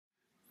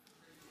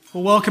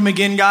Well, welcome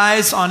again,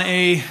 guys, on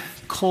a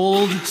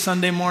cold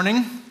Sunday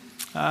morning.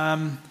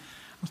 I'm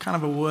kind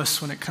of a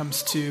wuss when it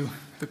comes to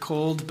the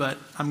cold, but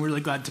I'm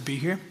really glad to be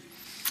here.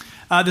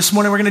 This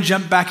morning, we're going to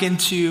jump back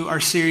into our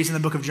series in the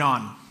book of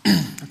John.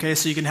 Okay,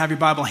 so you can have your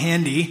Bible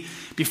handy.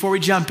 Before we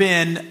jump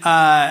in,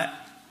 I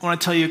want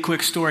to tell you a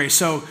quick story.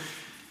 So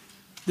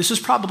this was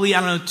probably,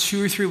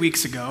 2 or 3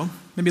 weeks ago,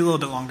 maybe a little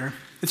bit longer.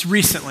 It's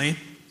recently.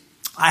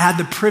 I had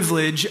the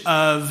privilege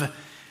of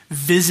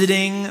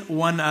visiting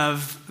one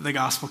of the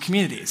gospel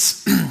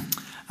communities,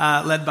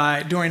 led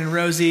by Dorian and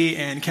Rosie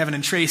and Kevin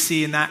and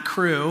Tracy and that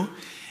crew.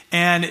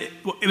 And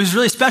it was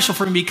really special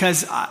for me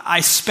because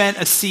I spent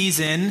a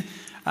season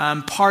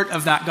part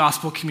of that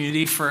gospel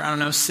community for,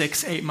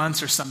 6-8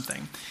 months or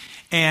something.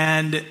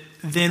 And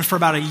then for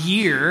about a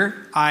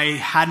year, I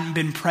hadn't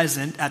been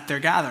present at their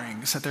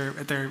gatherings, at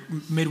their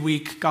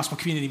midweek gospel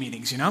community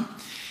meetings,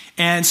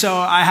 And so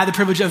I had the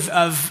privilege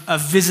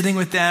of visiting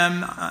with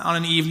them on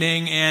an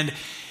evening, and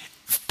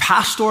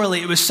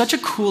pastorally, it was such a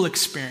cool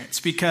experience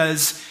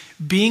because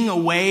being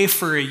away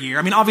for a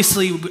year,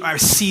 obviously I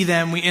see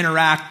them, we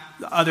interact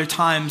other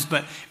times,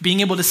 but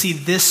being able to see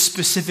this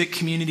specific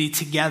community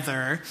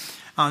together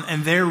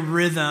and their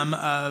rhythm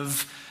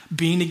of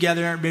being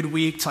together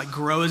midweek to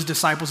grow as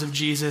disciples of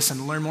Jesus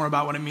and learn more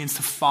about what it means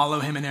to follow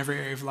him in every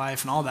area of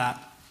life and all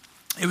that.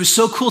 It was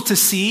so cool to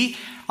see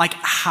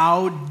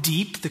how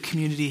deep the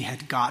community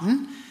had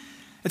gotten.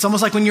 It's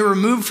almost like when you're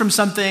removed from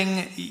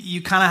something,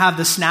 you kind of have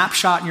the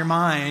snapshot in your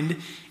mind,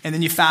 and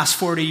then you fast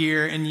forward a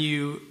year and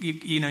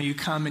you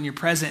come and you're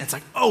present. It's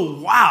like,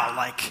 oh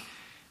wow,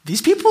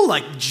 these people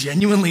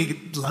genuinely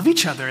love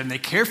each other and they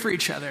care for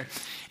each other.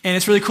 And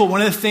it's really cool.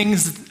 One of the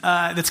things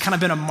that's kind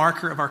of been a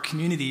marker of our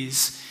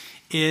communities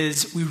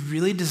is we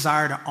really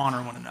desire to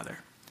honor one another.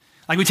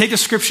 We take the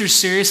scriptures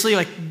seriously.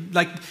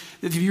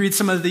 If you read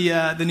some of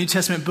the New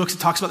Testament books, it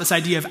talks about this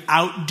idea of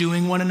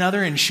outdoing one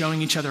another and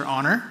showing each other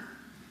honor.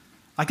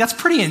 That's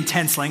pretty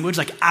intense language,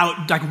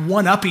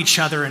 one up each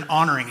other and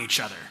honoring each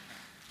other.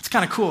 It's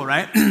kind of cool,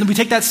 right? We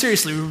take that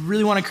seriously. We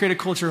really want to create a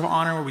culture of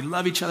honor where we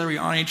love each other, we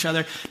honor each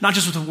other, not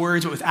just with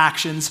words, but with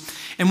actions.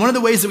 And one of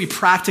the ways that we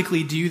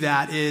practically do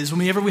that is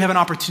whenever we have an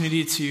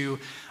opportunity to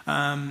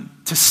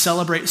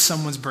celebrate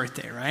someone's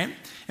birthday, right?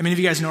 Many of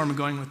you guys know where I'm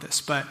going with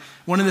this, but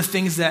one of the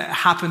things that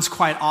happens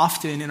quite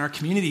often in our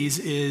communities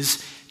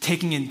is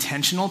taking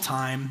intentional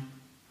time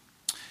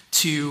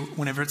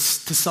whenever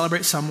it's to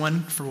celebrate someone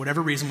for whatever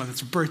reason, whether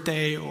it's a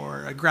birthday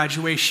or a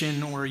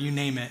graduation or you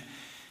name it,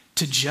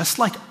 to just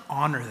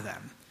honor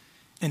them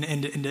and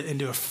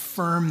to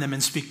affirm them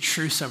and speak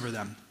truths over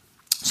them.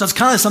 So it's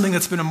kind of something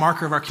that's been a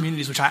marker of our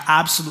communities, which I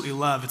absolutely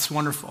love. It's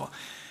wonderful.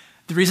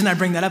 The reason I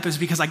bring that up is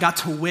because I got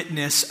to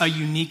witness a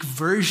unique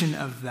version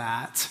of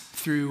that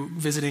through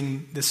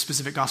visiting this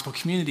specific gospel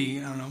community,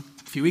 a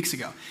few weeks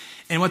ago.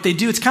 And what they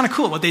do, it's kind of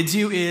cool. What they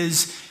do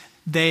is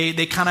they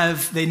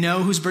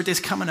know whose birthday's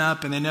coming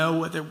up, and they know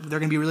what they're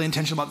going to be really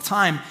intentional about the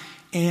time,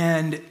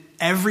 and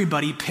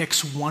everybody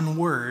picks one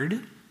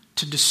word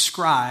to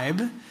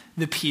describe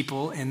the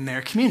people in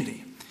their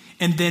community.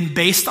 And then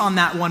based on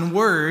that one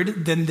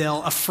word, then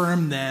they'll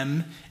affirm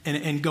them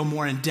and go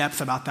more in depth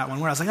about that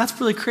one word. I was like, that's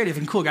really creative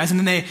and cool, guys. And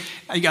then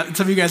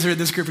some of you guys are in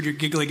this group and you're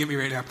giggling at me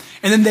right now.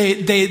 And then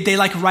they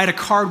write a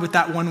card with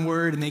that one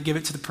word and they give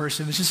it to the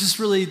person. It's just this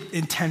really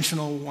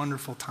intentional,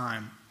 wonderful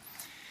time.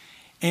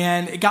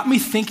 And it got me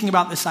thinking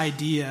about this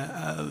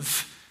idea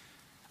of,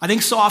 I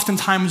think so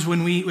oftentimes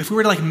if we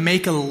were to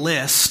make a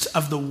list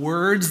of the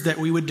words that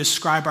we would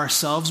describe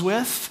ourselves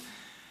with,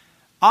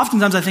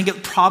 oftentimes I think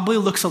it probably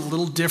looks a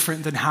little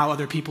different than how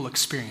other people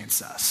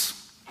experience us.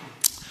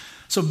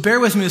 So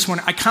bear with me this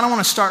morning. I kind of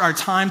want to start our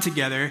time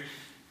together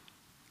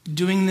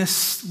doing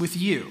this with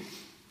you.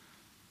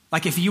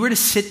 If you were to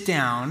sit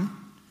down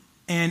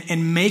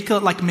and make a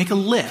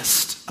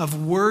list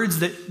of words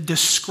that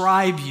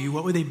describe you,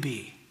 what would they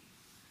be?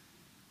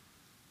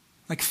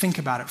 Think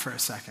about it for a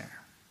second.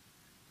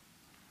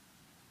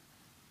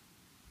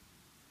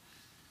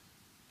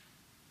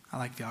 I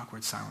like the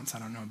awkward silence. I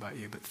don't know about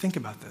you, but think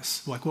about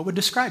this. What would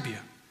describe you?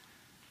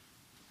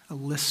 A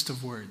list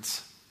of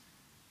words.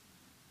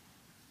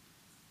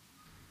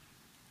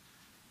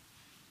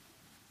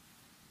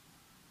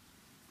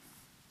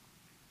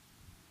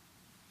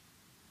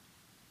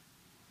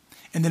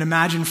 And then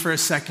imagine for a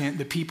second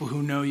the people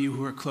who know you,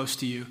 who are close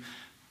to you,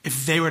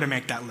 if they were to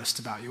make that list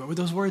about you, what would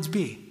those words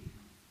be?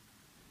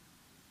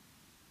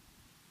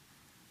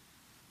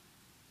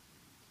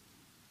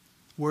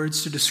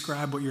 Words to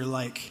describe what you're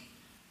like.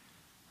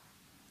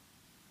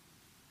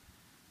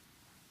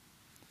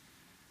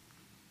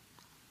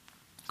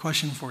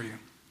 Question for you.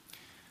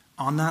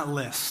 On that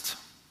list,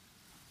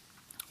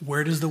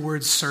 where does the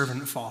word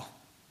servant fall?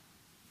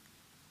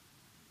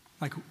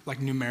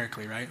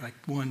 Numerically, right?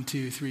 1,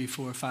 2, 3,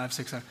 4, 5,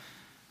 6, 7.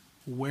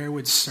 Where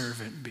would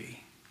servant be?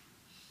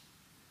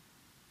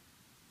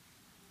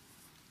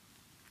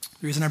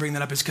 The reason I bring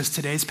that up is because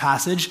today's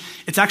passage,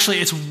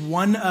 it's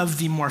one of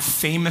the more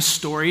famous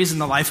stories in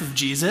the life of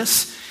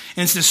Jesus.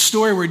 And it's this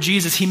story where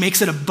Jesus, he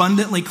makes it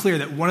abundantly clear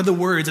that one of the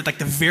words at like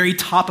the very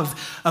top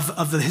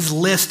of his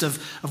list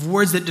of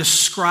words that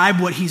describe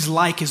what he's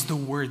like is the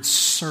word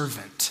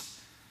servant.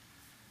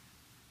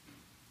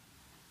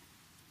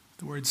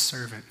 The word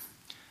servant.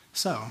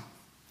 So,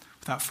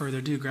 without further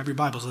ado, grab your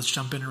Bibles. Let's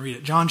jump in and read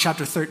it. John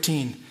chapter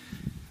 13.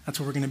 That's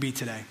where we're going to be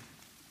today.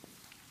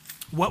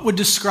 What would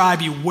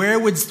describe you? Where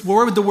would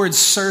the word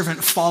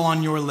servant fall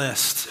on your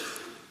list?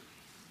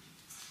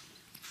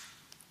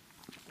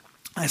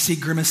 I see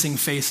grimacing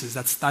faces.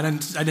 I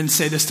didn't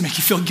say this to make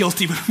you feel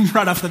guilty, but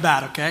right off the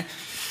bat, okay?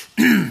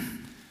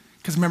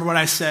 Because remember what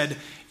I said,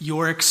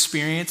 your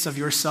experience of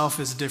yourself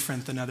is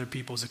different than other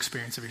people's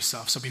experience of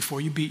yourself. So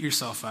before you beat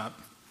yourself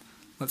up,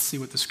 let's see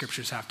what the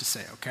scriptures have to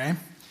say, okay?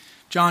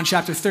 John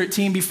chapter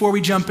 13. Before we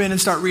jump in and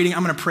start reading,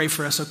 I'm going to pray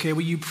for us, okay?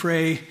 Will you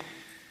pray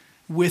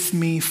with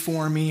me,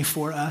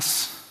 for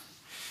us?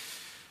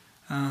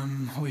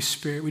 Holy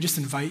Spirit, we just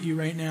invite you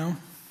right now.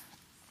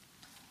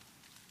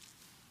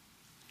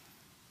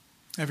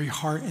 Every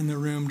heart in the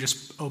room,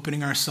 just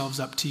opening ourselves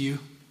up to you,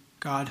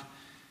 God,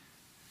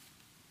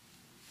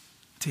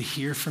 to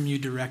hear from you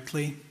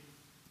directly.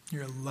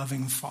 You're a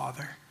loving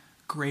Father,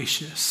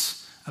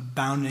 gracious,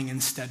 abounding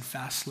in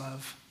steadfast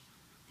love.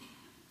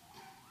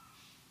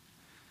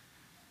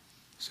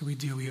 So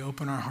we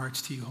open our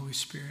hearts to you, Holy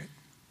Spirit.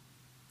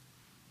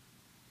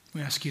 We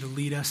ask you to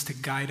lead us, to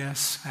guide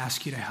us. I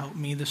ask you to help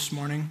me this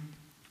morning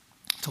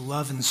to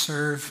love and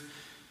serve.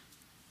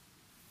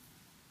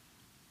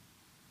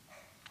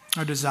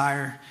 Our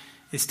desire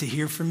is to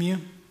hear from you,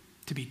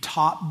 to be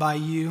taught by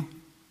you,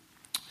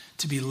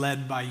 to be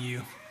led by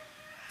you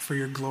for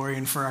your glory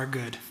and for our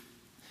good.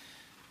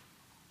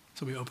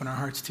 So we open our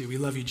hearts to you. We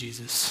love you,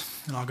 Jesus.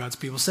 And all God's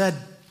people said,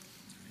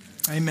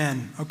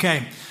 amen.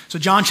 Okay, so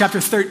John chapter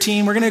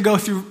 13, we're going to go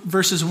through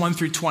verses 1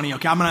 through 20.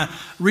 Okay, I'm going to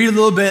read a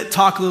little bit,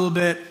 talk a little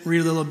bit,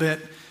 read a little bit.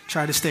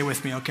 Try to stay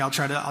with me, okay? I'll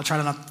try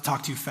to not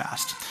talk too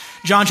fast.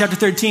 John chapter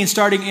 13,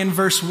 starting in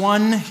verse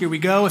 1. Here we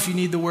go. If you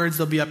need the words,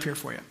 they'll be up here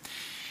for you.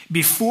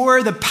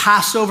 Before the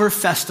Passover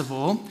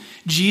festival,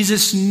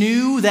 Jesus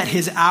knew that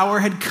his hour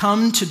had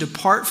come to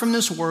depart from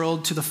this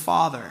world to the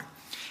Father.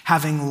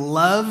 Having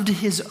loved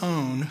his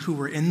own who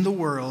were in the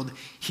world,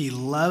 he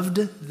loved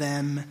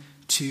them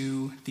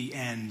to the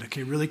end.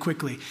 Okay, really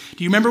quickly.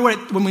 Do you remember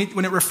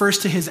when it refers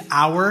to his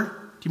hour? Do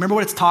you remember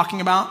what it's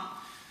talking about?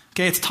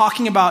 Okay, it's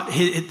talking about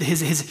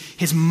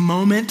his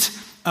moment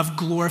of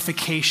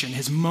glorification,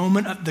 his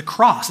moment of the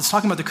cross. It's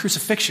talking about the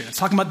crucifixion. It's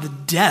talking about the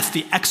death,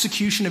 the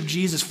execution of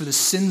Jesus for the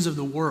sins of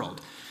the world.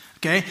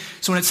 Okay?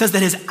 So when it says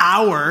that his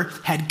hour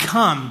had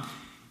come,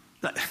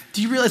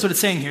 do you realize what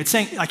it's saying here? It's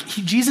saying like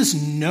Jesus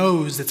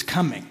knows it's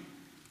coming.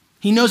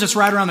 He knows it's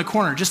right around the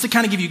corner. Just to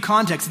kind of give you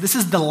context, this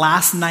is the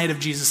last night of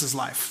Jesus'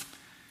 life.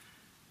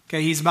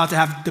 Okay, he's about to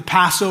have the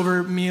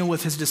Passover meal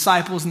with his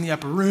disciples in the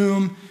upper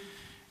room.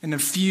 And a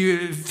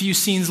few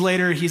scenes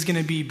later, he's going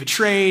to be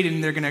betrayed,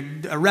 and they're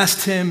going to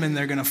arrest him, and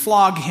they're going to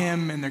flog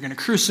him, and they're going to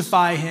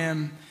crucify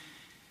him.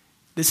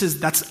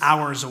 That's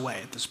hours away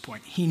at this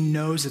point. He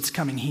knows it's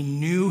coming. He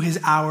knew his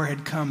hour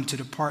had come to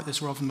depart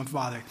this world from the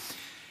Father.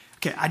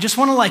 Okay, I just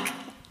want to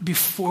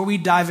before we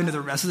dive into the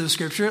rest of the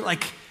scripture,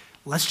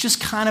 let's just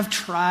kind of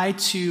try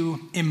to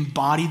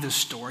embody the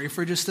story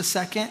for just a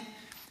second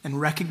and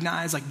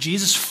recognize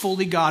Jesus,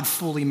 fully God,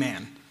 fully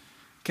man.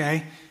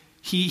 Okay?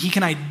 He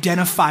can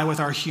identify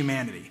with our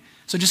humanity.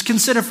 So just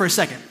consider for a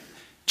second.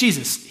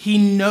 Jesus, he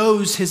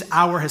knows his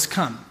hour has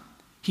come.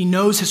 He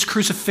knows his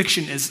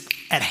crucifixion is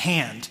at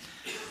hand.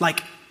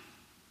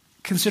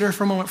 Consider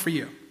for a moment for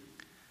you.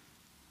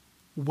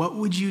 What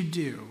would you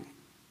do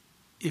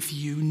if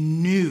you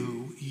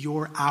knew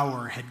your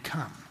hour had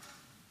come?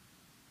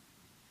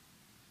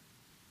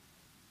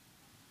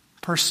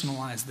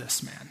 Personalize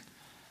this, man.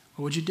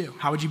 What would you do?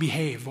 How would you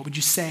behave? What would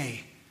you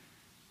say?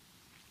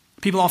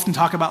 People often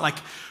talk about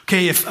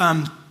okay, if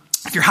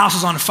your house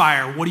is on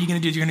fire, what are you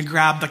going to do? You're going to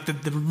grab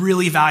the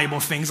really valuable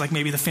things, like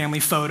maybe the family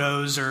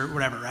photos or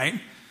whatever, right?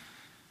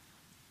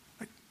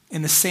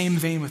 In the same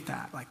vein with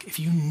that, if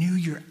you knew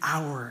your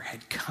hour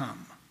had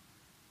come,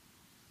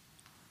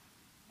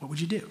 what would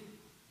you do?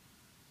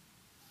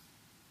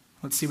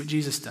 Let's see what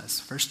Jesus does.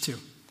 Verse 2.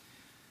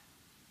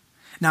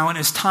 Now, when it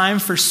was time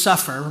for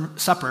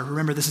supper,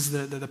 remember this is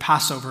the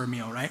Passover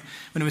meal, right?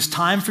 When it was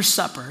time for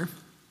supper,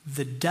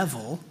 the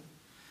devil,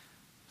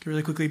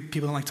 really quickly,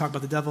 people don't like to talk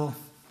about the devil.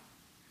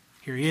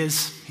 Here he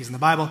is. He's in the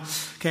Bible.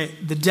 Okay,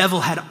 the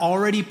devil had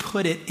already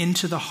put it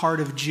into the heart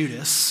of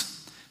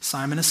Judas,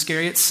 Simon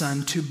Iscariot's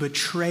son, to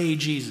betray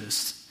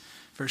Jesus.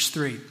 Verse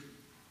 3.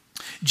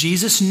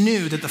 Jesus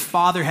knew that the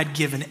Father had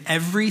given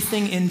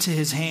everything into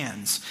his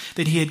hands,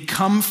 that he had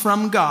come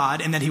from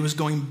God and that he was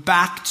going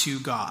back to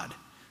God.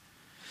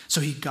 So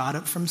he got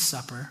up from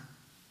supper,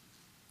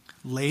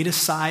 laid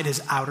aside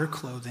his outer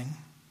clothing,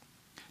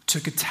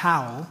 took a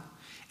towel,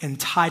 and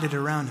tied it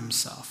around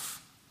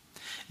himself.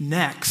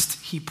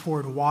 Next, he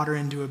poured water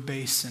into a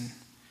basin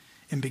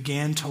and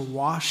began to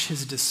wash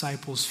his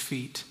disciples'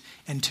 feet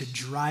and to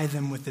dry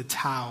them with the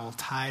towel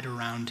tied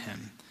around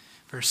him.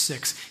 Verse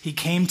 6, he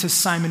came to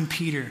Simon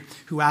Peter,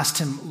 who asked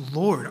him,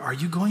 Lord, are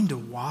you going to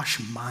wash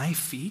my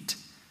feet?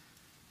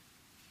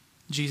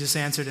 Jesus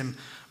answered him,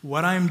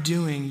 what I'm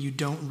doing you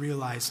don't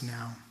realize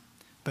now,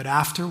 but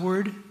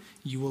afterward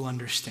you will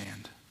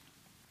understand.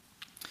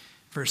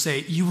 Verse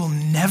 8, you will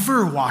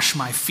never wash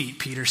my feet,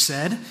 Peter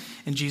said.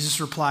 And Jesus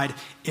replied,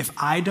 if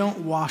I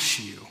don't wash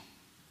you,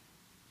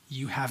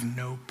 you have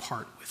no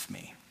part with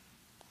me.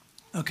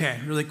 Okay,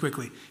 really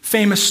quickly.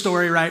 Famous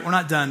story, right? We're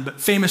not done, but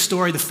famous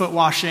story, the foot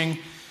washing.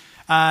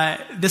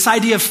 This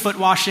idea of foot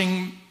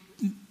washing,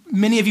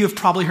 many of you have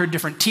probably heard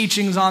different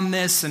teachings on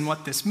this and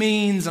what this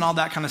means and all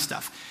that kind of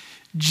stuff.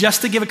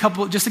 Just to give a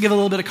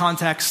little bit of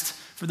context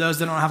for those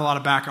that don't have a lot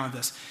of background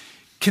with this.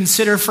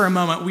 Consider for a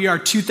moment, we are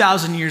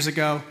 2,000 years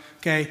ago,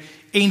 okay,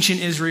 ancient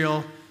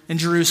Israel in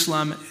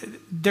Jerusalem.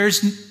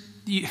 There's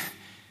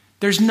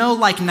no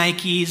like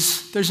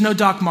Nikes, there's no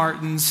Doc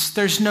Martens,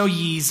 there's no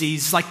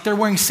Yeezys, like they're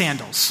wearing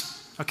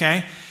sandals,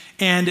 okay?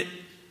 And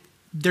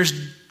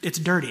it's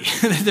dirty.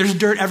 There's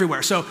dirt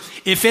everywhere. So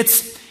if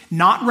it's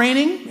not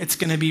raining, it's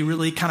going to be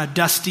really kind of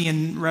dusty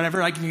and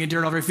whatever, like you can get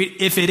dirt over your feet.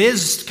 If it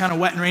is kind of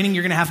wet and raining,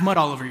 you're going to have mud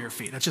all over your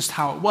feet. That's just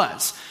how it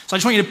was. So I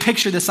just want you to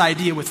picture this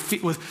idea with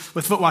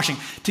foot washing.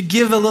 To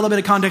give a little bit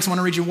of context, I want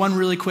to read you one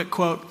really quick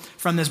quote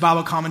from this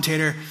Bible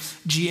commentator,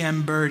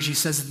 G.M. Burge. He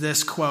says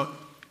this, quote,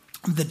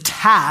 the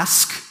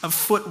task of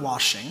foot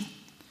washing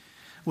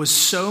was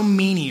so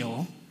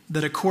menial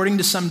that according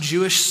to some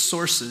Jewish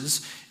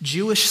sources,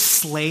 Jewish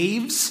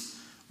slaves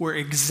were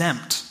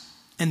exempt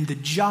and the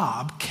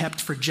job kept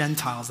for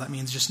Gentiles. That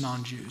means just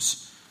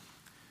non-Jews.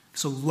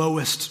 So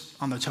lowest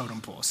on the totem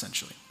pole,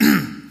 essentially.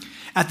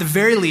 At the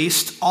very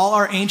least, all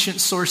our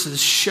ancient sources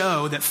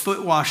show that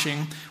foot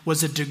washing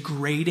was a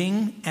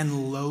degrading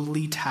and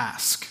lowly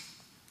task.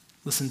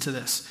 Listen to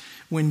this.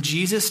 When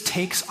Jesus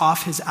takes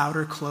off his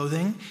outer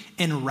clothing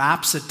and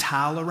wraps a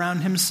towel around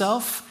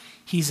himself,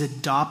 he's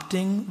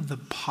adopting the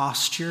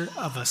posture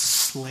of a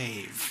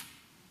slave.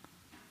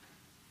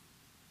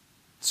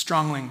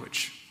 Strong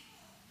language.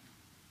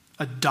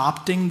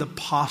 Adopting the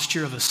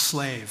posture of a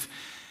slave.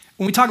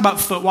 When we talk about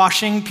foot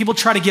washing, people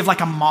try to give like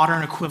a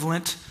modern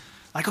equivalent.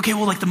 Like, okay,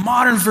 well, like the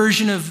modern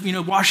version of,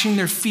 washing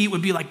their feet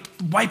would be like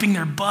wiping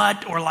their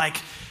butt, or like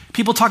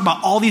people talk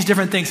about all these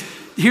different things.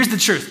 Here's the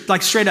truth,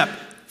 like straight up.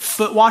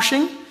 Foot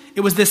washing,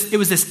 it was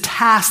this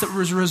task that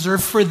was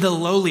reserved for the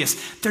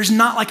lowliest. There's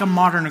not like a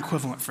modern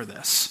equivalent for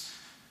this.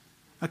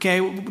 Okay,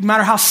 no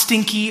matter how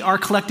stinky our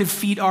collective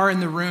feet are in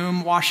the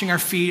room, washing our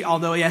feet,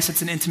 although yes,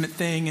 it's an intimate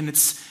thing and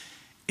it's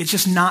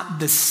just not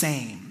the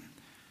same.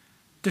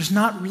 There's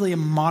not really a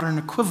modern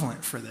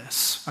equivalent for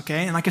this,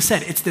 okay? And like I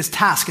said, it's this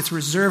task. It's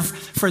reserved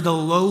for the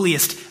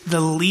lowliest,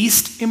 the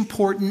least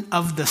important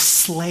of the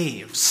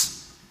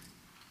slaves.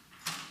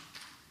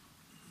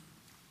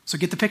 So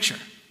get the picture.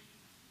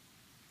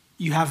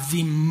 You have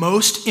the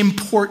most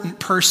important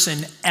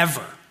person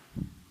ever.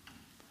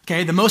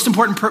 Okay, the most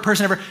important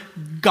person ever,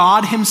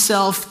 God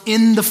himself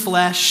in the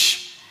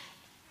flesh,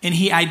 and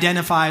he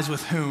identifies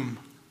with whom?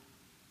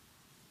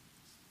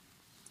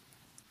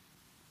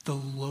 The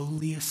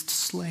lowliest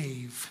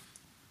slave,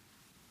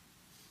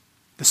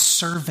 the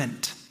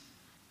servant.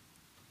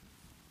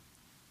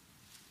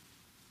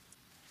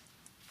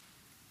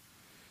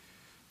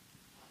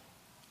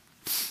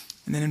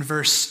 And then in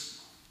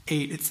verse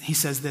 8, he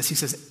says this, he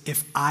says,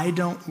 if I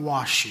don't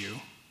wash you,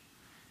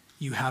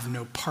 you have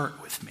no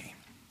part with me.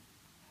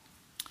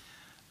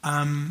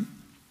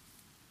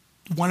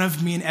 One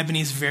of me and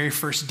Ebony's very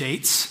first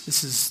dates,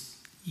 this is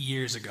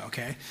years ago,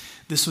 okay?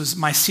 This was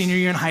my senior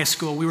year in high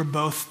school. We were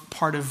both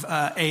part of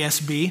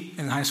ASB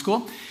in high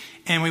school.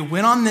 And we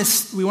went on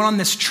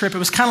this trip. It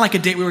was kind of like a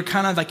date. We were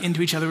kind of like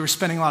into each other. We were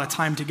spending a lot of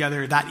time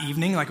together that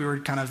evening. Like we were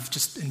kind of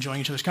just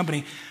enjoying each other's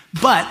company.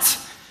 But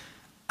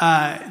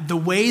the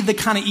way the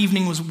kind of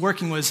evening was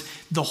working was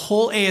the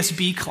whole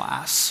ASB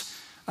class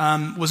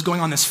was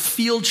going on this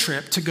field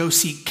trip to go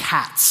see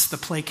Cats, the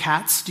play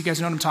Cats. Do you guys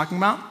know what I'm talking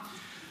about?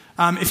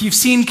 If you've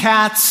seen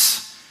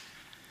Cats,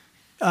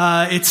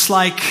 it's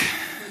like,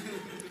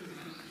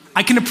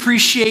 I can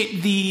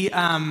appreciate the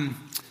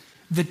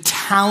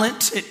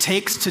talent it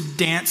takes to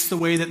dance the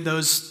way that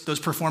those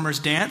performers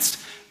danced,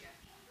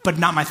 but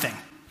not my thing,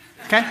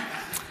 okay?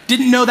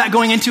 Didn't know that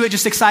going into it,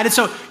 just excited.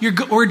 So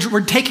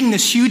we're taking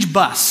this huge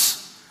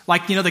bus,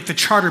 like the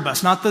charter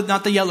bus, not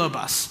the yellow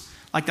bus.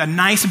 Like a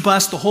nice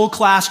bus, the whole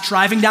class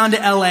driving down to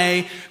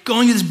LA,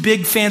 going to this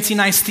big, fancy,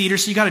 nice theater.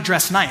 So you got to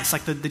dress nice.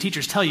 Like the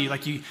teachers tell you,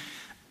 like even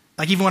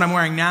what I'm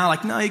wearing now,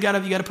 like, no, you got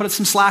to put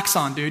some slacks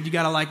on, dude. You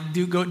got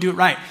to go do it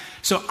right.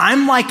 So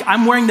I'm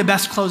wearing the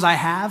best clothes I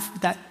have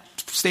at that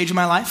stage of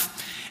my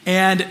life.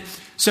 And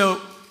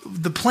so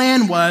the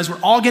plan was we're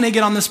all going to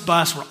get on this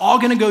bus. We're all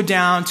going to go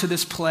down to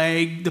this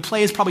play. The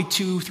play is probably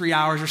 2-3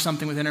 hours or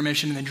something with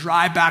intermission, and then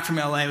drive back from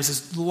LA. It was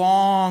this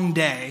long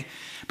day.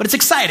 But it's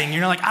exciting.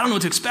 You're like, I don't know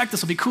what to expect.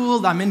 This will be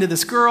cool. I'm into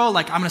this girl.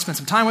 Like, I'm going to spend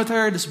some time with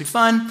her. This will be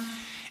fun.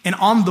 And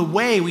on the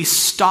way, we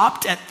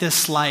stopped at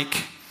this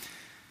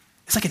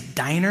it's like a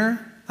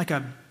diner, like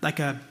a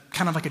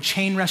kind of like a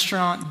chain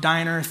restaurant,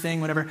 diner thing,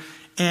 whatever.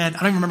 And I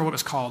don't even remember what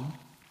it was called.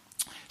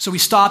 So we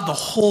stop, the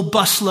whole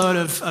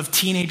busload of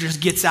teenagers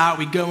gets out,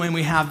 we go in,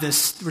 we're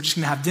just going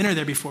to have dinner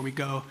there before we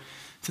go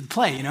to the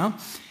play, And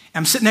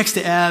I'm sitting next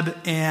to Eb,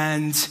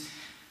 and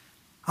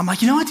I'm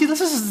like, you know what, dude,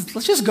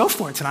 let's just go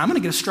for it tonight. I'm going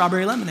to get a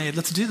strawberry lemonade.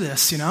 Let's do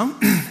this,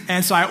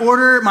 And so I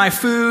order my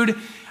food,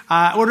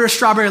 order a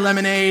strawberry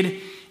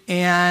lemonade,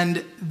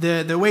 and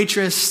the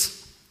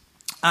waitress,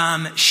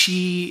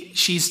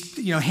 she's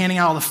handing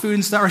out all the food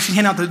and stuff, or she's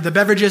handing out the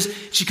beverages.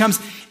 She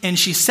comes and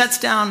she sets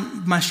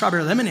down my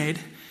strawberry lemonade,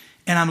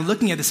 and I'm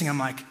looking at this thing. I'm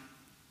like,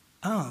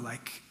 oh,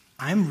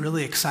 I'm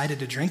really excited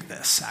to drink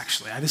this.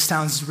 Actually, this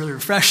sounds really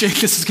refreshing.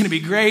 This is going to be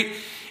great.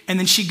 And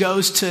then she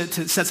goes to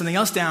set something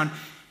else down,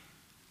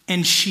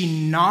 and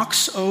she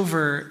knocks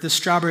over the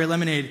strawberry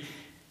lemonade.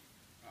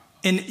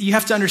 And you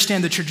have to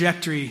understand the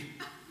trajectory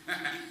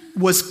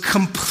was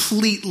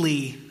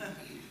completely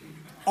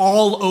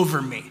all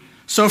over me.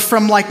 So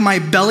from my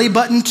belly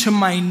button to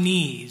my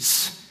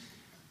knees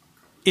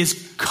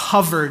is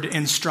covered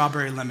in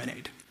strawberry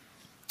lemonade.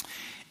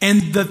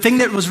 And the thing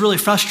that was really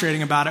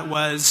frustrating about it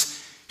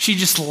was she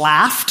just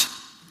laughed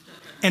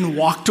and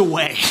walked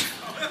away.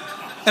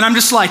 And I'm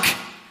just like,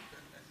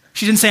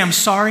 she didn't say I'm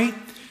sorry.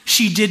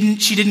 She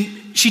didn't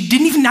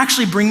even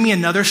actually bring me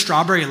another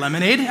strawberry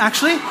lemonade,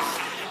 actually.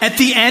 At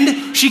the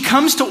end, she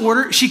comes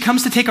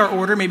to take our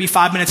order maybe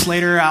 5 minutes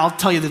later. I'll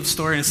tell you the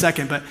story in a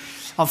second, but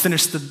I'll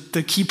finish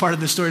the key part of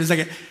the story in a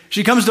second.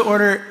 She comes to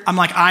order. I'm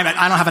like, I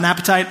don't have an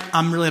appetite.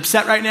 I'm really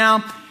upset right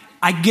now.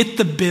 I get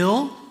the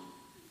bill.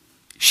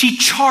 She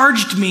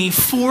charged me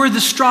for the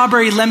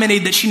strawberry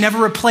lemonade that she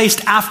never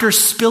replaced after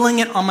spilling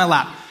it on my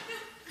lap.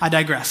 I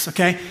digress,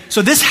 okay?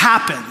 So this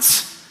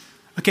happens,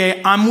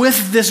 okay? I'm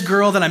with this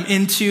girl that I'm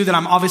into, that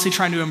I'm obviously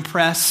trying to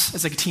impress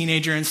as a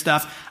teenager and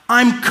stuff.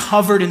 I'm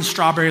covered in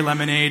strawberry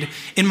lemonade,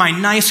 in my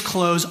nice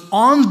clothes,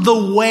 on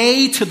the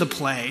way to the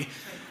play.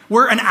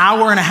 We're an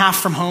hour and a half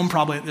from home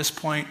probably at this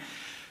point.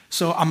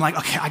 So I'm like,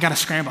 okay, I got to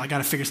scramble. I got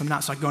to figure something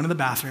out. So I go into the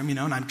bathroom,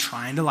 and I'm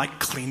trying to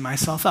clean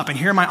myself up. And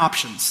here are my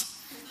options.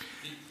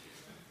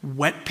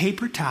 Wet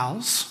paper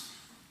towels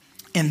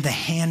and the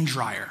hand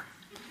dryer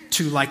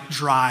to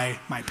dry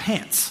my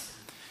pants.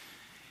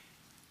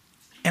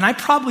 And I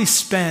probably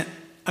spent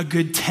a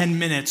good 10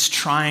 minutes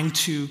trying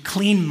to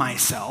clean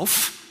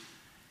myself.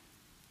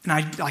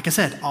 And like I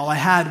said, all I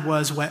had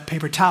was wet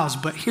paper towels.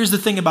 But here's the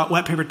thing about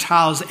wet paper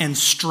towels and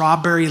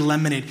strawberry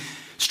lemonade.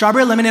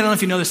 Strawberry lemonade, I don't know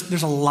if you know this,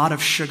 there's a lot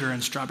of sugar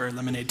in strawberry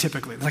lemonade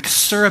typically.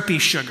 Syrupy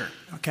sugar,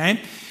 okay?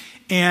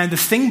 And the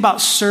thing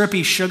about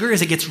syrupy sugar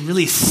is it gets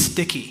really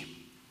sticky.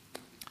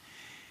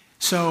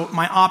 So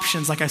my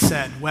options, like I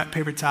said, wet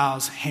paper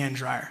towels, hand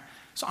dryer.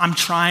 So I'm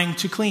trying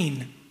to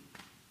clean.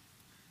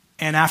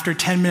 And after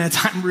 10 minutes,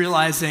 I'm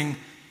realizing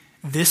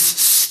this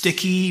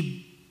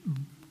sticky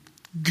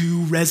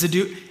goo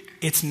residue,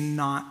 it's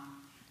not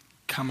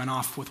coming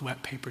off with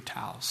wet paper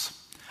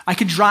towels. I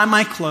could dry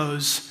my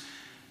clothes,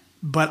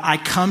 but I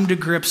come to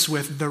grips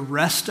with the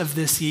rest of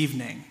this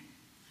evening,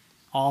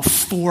 all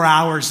 4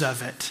 hours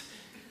of it,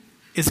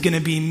 is going to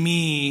be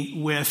me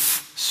with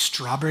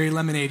strawberry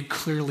lemonade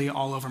clearly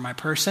all over my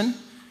person,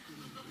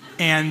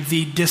 and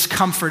the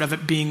discomfort of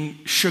it being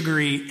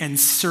sugary and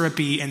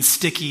syrupy and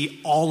sticky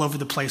all over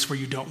the place where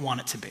you don't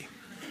want it to be.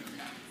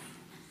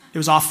 It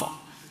was awful.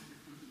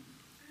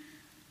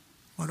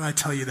 Why do I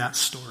tell you that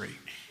story?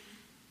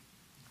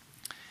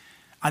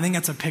 I think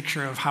that's a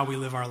picture of how we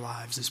live our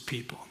lives as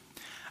people.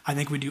 I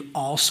think we do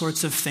all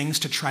sorts of things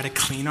to try to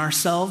clean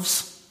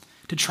ourselves,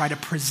 to try to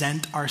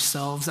present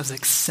ourselves as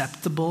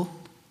acceptable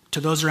to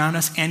those around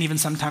us, and even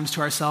sometimes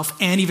to ourselves,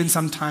 and even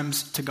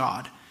sometimes to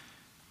God.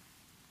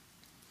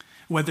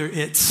 Whether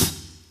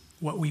it's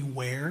what we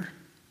wear,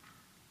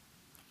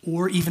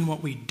 or even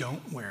what we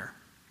don't wear.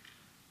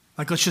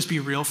 Let's just be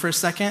real for a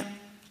second.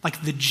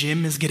 The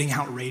gym is getting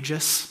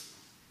outrageous.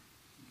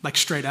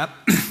 Straight up.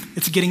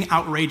 It's getting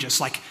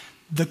outrageous.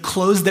 The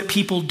clothes that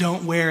people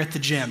don't wear at the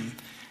gym.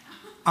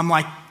 I'm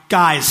like,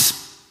 guys,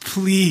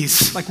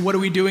 please. What are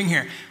we doing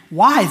here?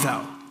 Why,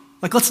 though?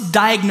 Let's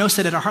diagnose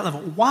it at our heart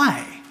level.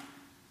 Why?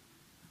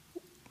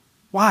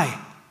 Why?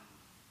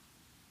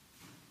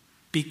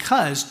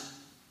 Because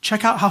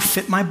check out how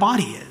fit my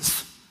body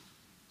is.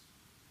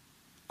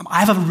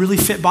 I have a really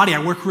fit body.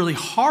 I work really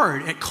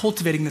hard at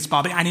cultivating this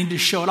body. I need to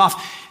show it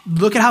off.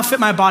 Look at how fit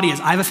my body is.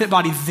 I have a fit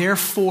body,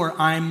 therefore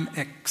I'm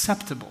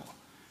acceptable.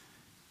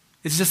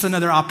 It's just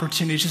another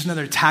opportunity. It's just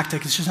another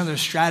tactic. It's just another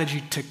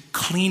strategy to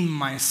clean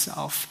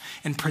myself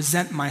and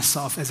present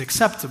myself as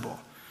acceptable.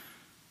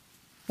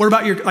 What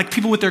about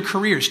people with their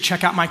careers?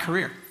 Check out my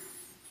career.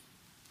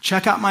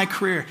 Check out my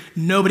career.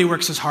 Nobody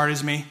works as hard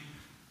as me.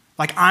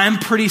 I'm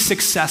pretty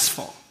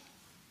successful.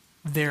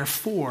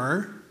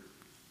 Therefore,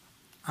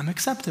 I'm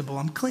acceptable.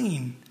 I'm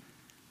clean.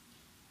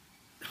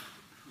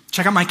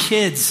 Check out my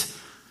kids.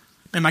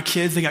 And my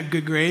kids, they got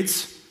good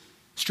grades.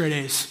 Straight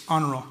A's,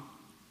 honor roll.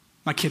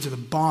 My kids are the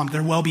bomb.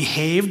 They're well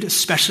behaved,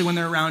 especially when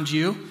they're around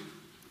you.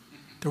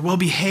 They're well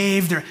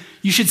behaved.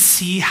 You should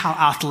see how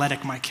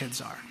athletic my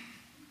kids are.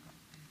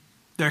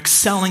 They're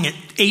excelling at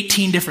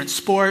 18 different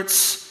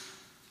sports.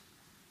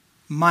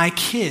 My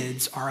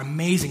kids are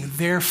amazing,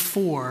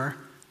 therefore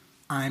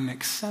I'm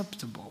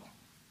acceptable.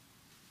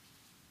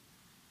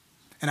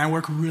 And I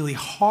work really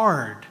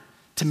hard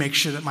to make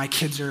sure that my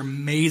kids are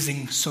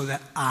amazing so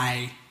that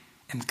I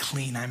am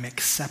clean, I'm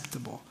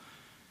acceptable.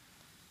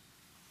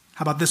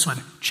 How about this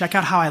one? Check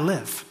out how I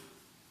live.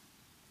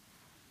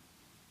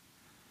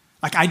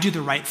 Like, I do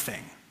the right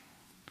thing.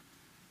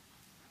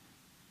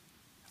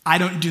 I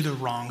don't do the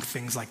wrong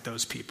things like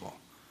those people.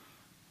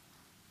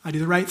 I do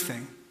the right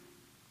thing.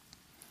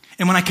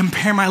 And when I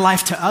compare my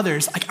life to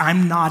others, like,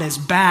 I'm not as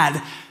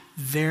bad,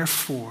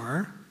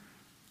 therefore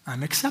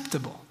I'm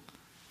acceptable.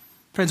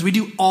 Friends, we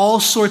do all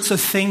sorts of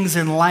things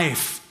in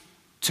life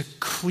to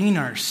clean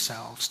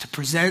ourselves, to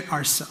present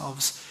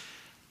ourselves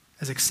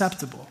as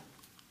acceptable.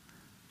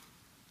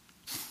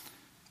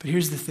 But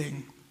here's the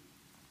thing.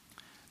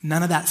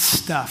 None of that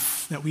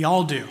stuff that we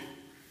all do,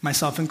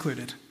 myself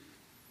included,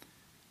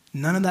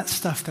 none of that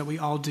stuff that we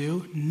all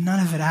do, none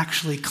of it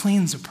actually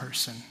cleans a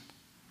person.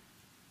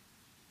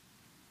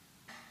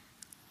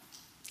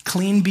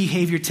 Clean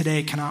behavior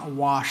today cannot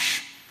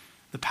wash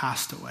the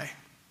past away.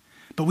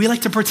 But we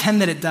like to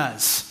pretend that it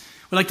does.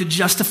 We like to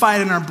justify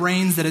it in our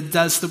brains that it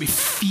does so that we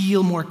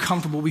feel more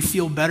comfortable, we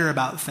feel better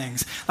about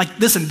things. Like,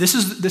 listen, this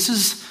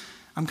is,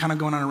 I'm kind of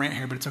going on a rant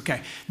here, but it's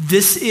okay.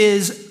 This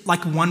is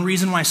like one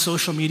reason why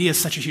social media is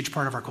such a huge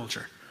part of our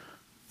culture.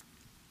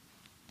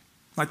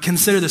 Like,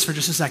 consider this for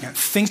just a second.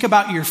 Think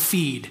about your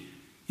feed,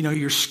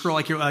 your scroll,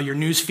 like your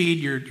news feed,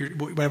 your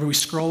whatever we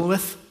scroll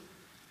with.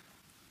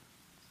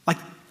 Like,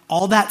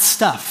 all that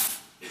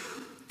stuff,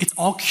 it's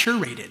all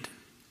curated.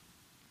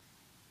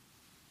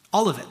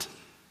 All of it.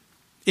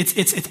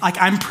 It's like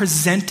I'm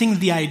presenting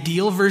the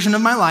ideal version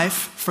of my life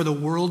for the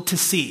world to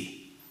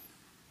see.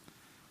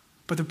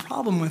 But the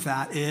problem with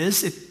that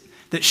is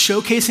that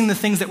showcasing the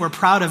things that we're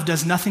proud of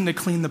does nothing to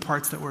clean the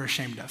parts that we're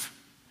ashamed of.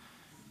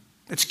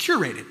 It's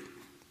curated.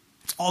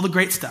 It's all the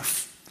great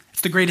stuff.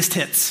 It's the greatest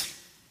hits.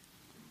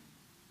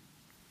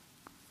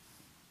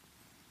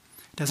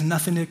 It does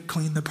nothing to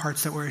clean the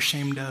parts that we're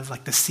ashamed of,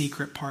 like the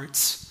secret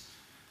parts,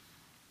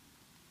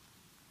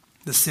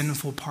 the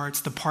sinful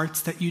parts, the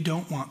parts that you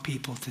don't want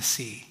people to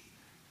see.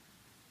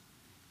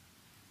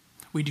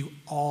 We do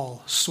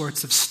all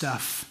sorts of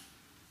stuff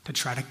to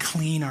try to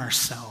clean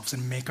ourselves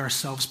and make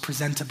ourselves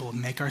presentable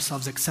and make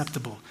ourselves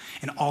acceptable.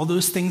 And all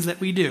those things that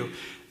we do,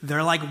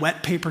 they're like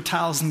wet paper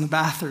towels in the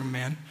bathroom,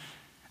 man.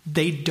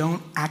 They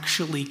don't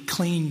actually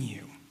clean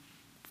you.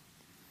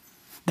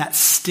 That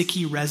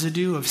sticky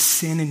residue of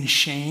sin and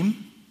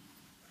shame,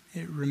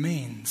 it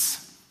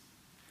remains.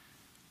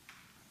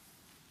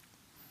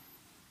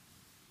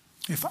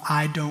 If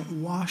I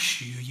don't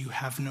wash you, you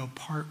have no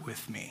part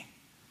with me.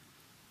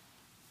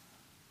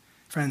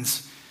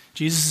 Friends,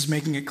 Jesus is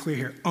making it clear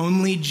here.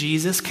 Only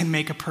Jesus can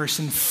make a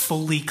person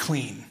fully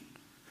clean.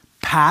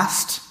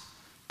 Past,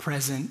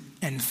 present,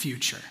 and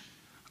future.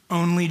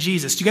 Only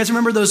Jesus. Do you guys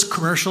remember those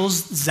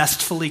commercials,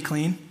 Zestfully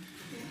Clean?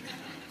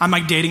 I'm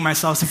like dating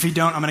myself, so if you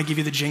don't, I'm going to give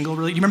you the jingle.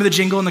 Really. You remember the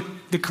jingle in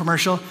the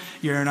commercial?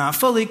 You're not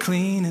fully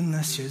clean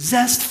unless you're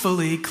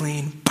zestfully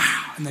clean.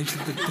 Pow! And then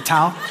the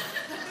towel.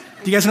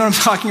 Do you guys know what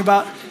I'm talking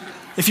about?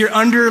 If you're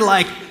under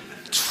like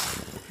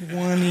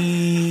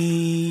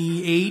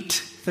 28,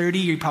 30,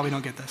 you probably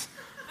don't get this.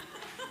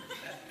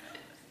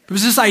 It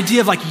was this idea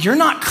of like, you're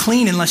not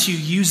clean unless you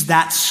use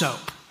that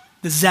soap,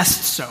 the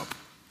Zest soap.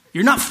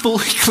 You're not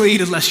fully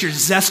clean unless you're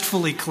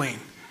zestfully clean,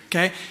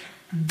 okay?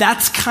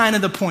 That's kind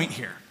of the point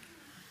here.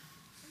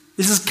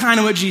 This is kind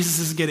of what Jesus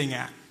is getting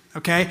at,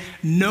 okay?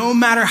 No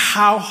matter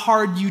how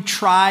hard you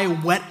try,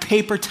 wet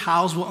paper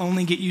towels will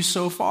only get you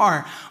so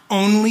far.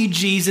 Only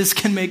Jesus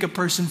can make a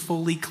person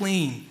fully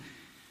clean.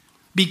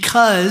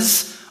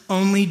 Because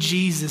only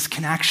Jesus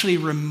can actually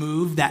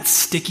remove that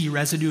sticky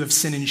residue of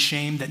sin and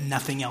shame that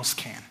nothing else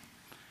can.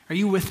 Are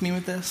you with me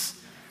with this?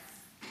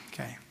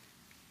 Okay.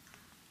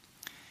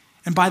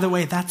 And by the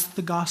way, that's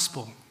the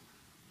gospel.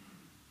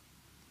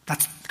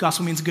 The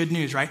gospel means good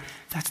news, right?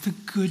 That's the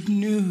good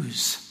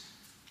news.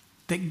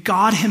 That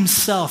God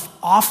himself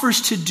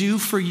offers to do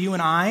for you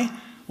and I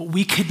what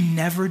we could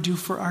never do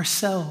for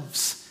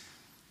ourselves.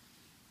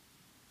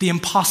 The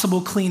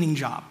impossible cleaning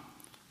job.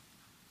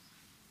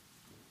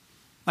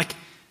 Like,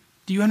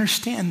 do you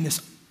understand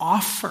this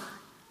offer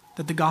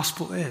that the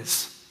gospel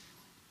is?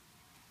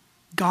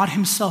 God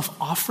himself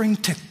offering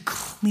to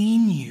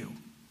clean you.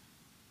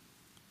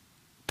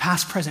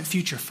 Past, present,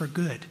 future, for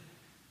good.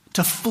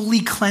 To fully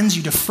cleanse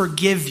you, to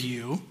forgive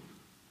you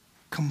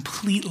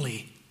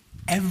completely.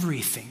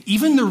 Everything.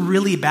 Even the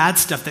really bad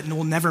stuff that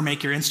will never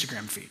make your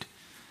Instagram feed.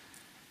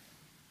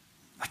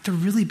 Like the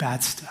really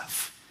bad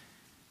stuff.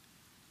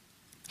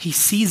 He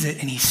sees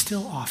it and he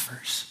still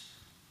offers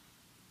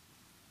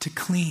to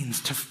cleanse,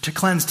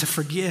 to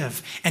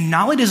forgive. And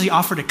not only does he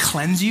offer to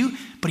cleanse you,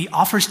 but he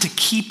offers to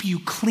keep you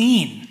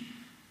clean.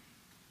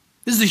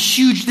 This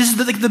is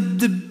one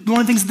of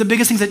the things, the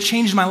biggest things that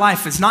changed my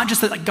life. It's not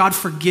just that like, God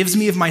forgives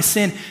me of my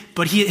sin,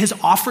 but his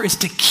offer is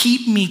to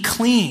keep me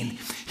clean.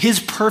 His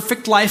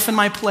perfect life in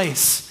my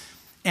place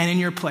and in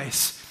your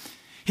place.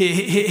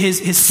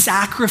 his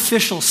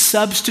sacrificial,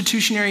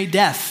 substitutionary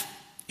death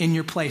in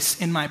your place,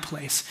 in my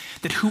place,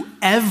 that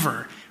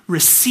whoever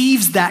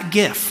receives that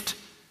gift,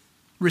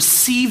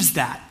 receives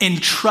that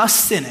and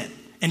trusts in it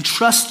and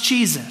trusts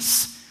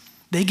Jesus,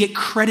 they get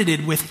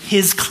credited with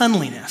his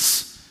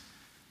cleanliness.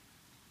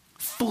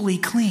 Fully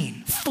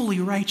clean, fully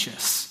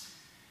righteous.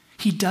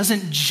 He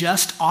doesn't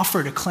just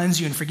offer to cleanse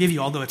you and forgive you,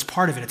 although it's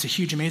part of it. It's a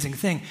huge, amazing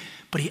thing.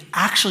 But he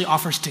actually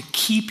offers to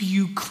keep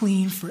you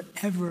clean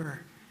forever.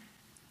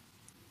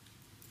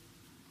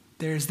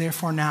 There is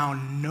therefore now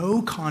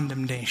no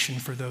condemnation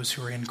for those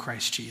who are in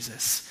Christ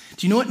Jesus.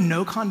 Do you know what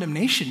no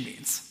condemnation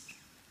means?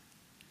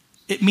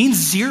 It means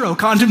zero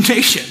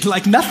condemnation,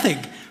 like nothing.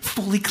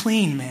 Fully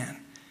clean,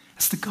 man.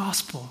 That's the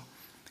gospel.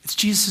 It's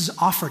Jesus'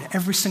 offer to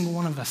every single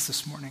one of us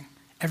this morning,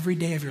 every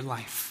day of your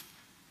life.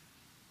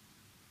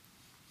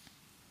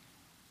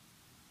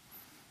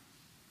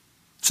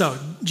 So,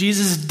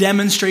 Jesus'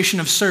 demonstration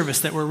of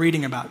service that we're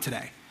reading about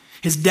today,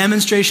 his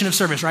demonstration of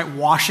service, right?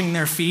 Washing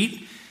their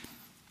feet.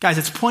 Guys,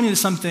 it's pointing to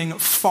something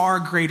far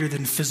greater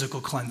than physical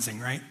cleansing,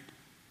 right?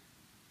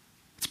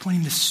 It's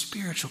pointing to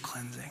spiritual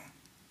cleansing.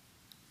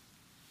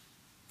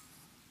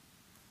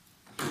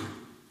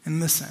 And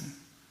listen,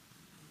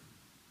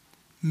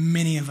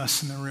 many of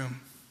us in the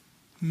room,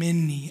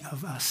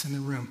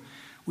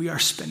 we are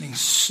spending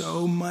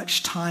so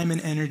much time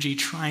and energy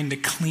trying to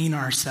clean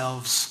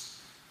ourselves,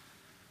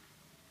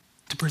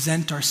 to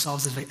present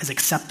ourselves as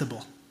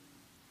acceptable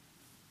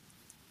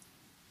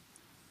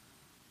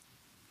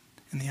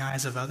in the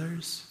eyes of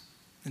others,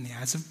 in the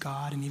eyes of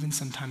God, and even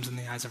sometimes in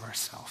the eyes of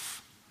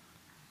ourselves.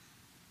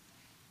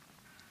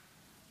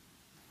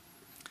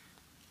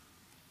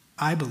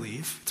 I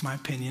believe, it's my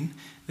opinion,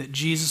 that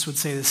Jesus would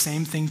say the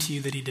same thing to you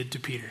that he did to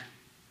Peter.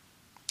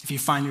 If you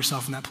find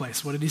yourself in that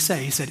place, what did he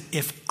say? He said,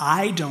 if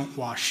I don't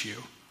wash you,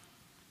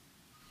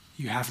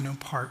 you have no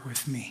part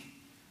with me.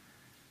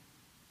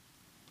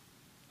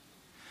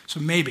 So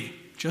maybe,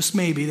 just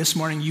maybe, this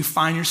morning you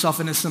find yourself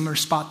in a similar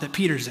spot that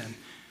Peter's in,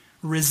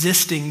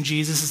 resisting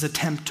Jesus'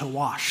 attempt to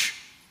wash.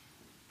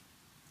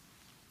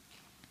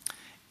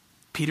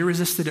 Peter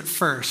resisted at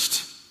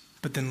first,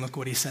 but then look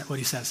what he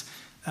says.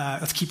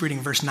 Let's keep reading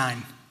verse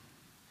 9.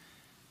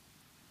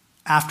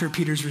 After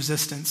Peter's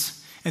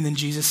resistance, and then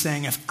Jesus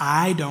saying, if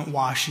I don't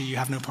wash you, you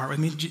have no part with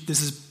me.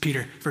 This is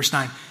Peter, verse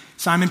 9.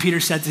 Simon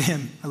Peter said to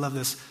him, I love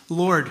this,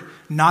 Lord,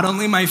 not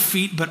only my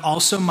feet, but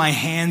also my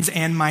hands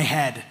and my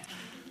head.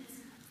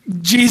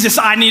 Jesus,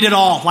 I need it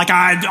all. Like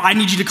I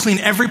need you to clean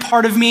every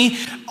part of me,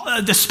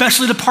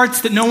 especially the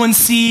parts that no one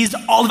sees.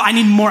 I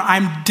need more.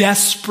 I'm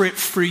desperate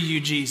for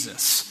you,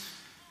 Jesus.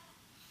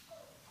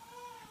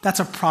 That's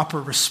a proper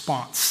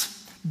response.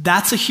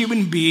 That's a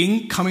human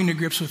being coming to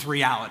grips with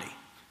reality.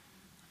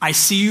 I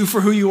see you for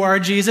who you are,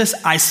 Jesus.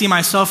 I see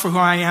myself for who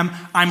I am.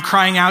 I'm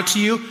crying out to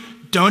you.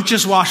 Don't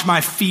just wash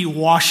my feet.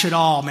 Wash it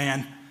all,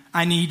 man.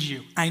 I need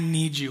you. I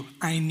need you.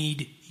 I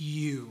need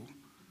you.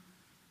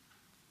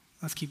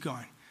 Let's keep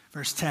going.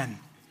 Verse 10.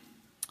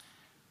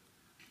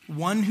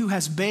 One who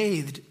has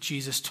bathed,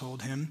 Jesus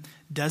told him,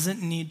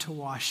 doesn't need to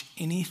wash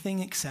anything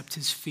except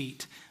his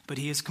feet, but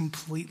he is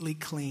completely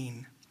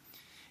clean.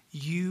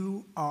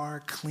 You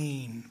are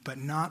clean, but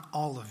not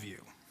all of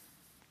you.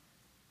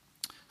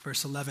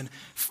 Verse 11,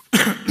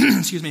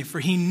 for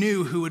he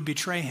knew who would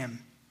betray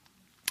him.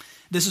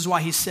 This is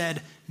why he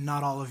said,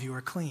 not all of you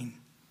are clean.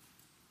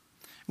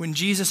 When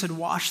Jesus had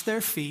washed their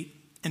feet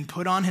and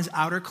put on his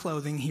outer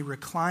clothing, he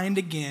reclined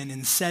again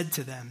and said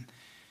to them,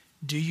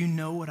 do you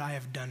know what I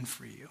have done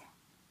for you?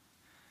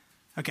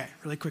 Okay,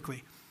 really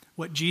quickly.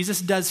 What Jesus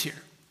does here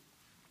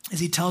is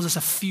he tells us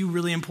a few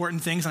really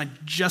important things, and I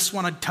just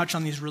want to touch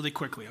on these really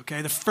quickly,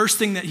 okay? The first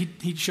thing that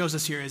he shows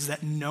us here is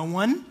that no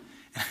one,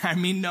 I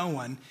mean no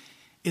one,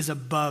 is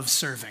above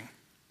serving.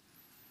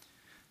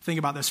 Think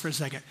about this for a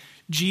second.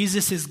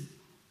 Jesus is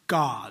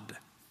God.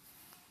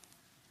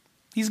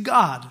 He's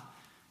God,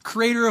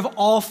 creator of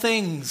all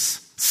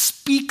things,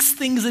 speaks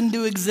things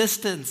into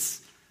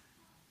existence.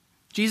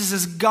 Jesus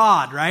is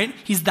God, right?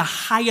 He's the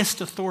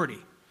highest authority.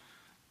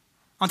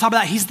 On top of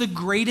that, he's the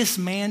greatest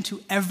man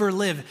to ever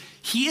live.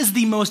 He is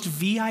the most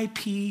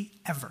VIP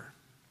ever,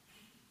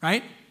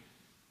 right?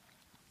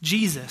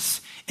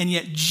 Jesus. And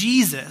yet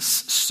Jesus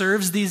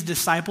serves these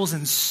disciples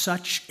in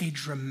such a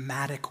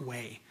dramatic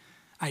way,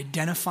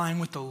 identifying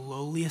with the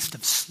lowliest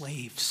of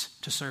slaves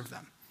to serve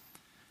them,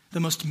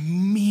 the most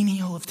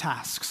menial of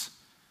tasks.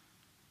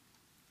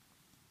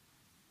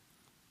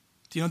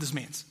 Do you know what this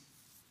means?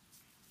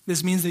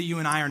 This means that you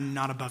and I are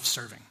not above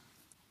serving.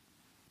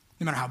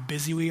 No matter how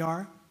busy we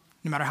are,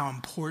 no matter how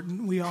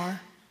important we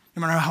are, no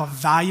matter how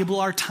valuable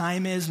our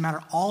time is, no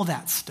matter all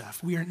that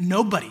stuff,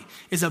 nobody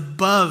is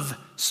above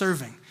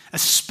serving,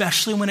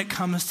 especially when it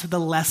comes to the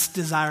less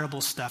desirable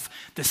stuff,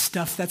 the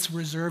stuff that's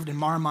reserved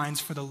in our minds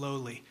for the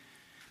lowly.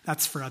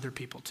 That's for other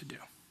people to do.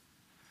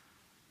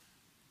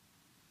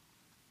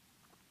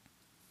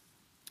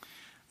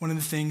 One of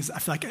the things I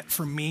feel like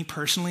for me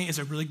personally is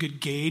a really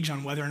good gauge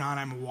on whether or not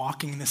I'm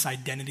walking in this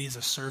identity as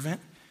a servant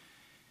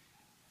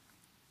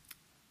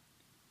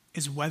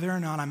is whether or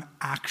not I'm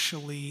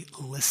actually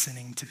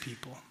listening to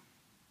people.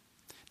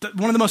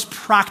 One of the most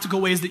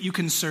practical ways that you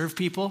can serve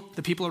people,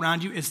 the people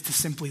around you, is to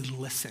simply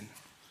listen.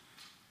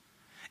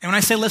 And when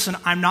I say listen,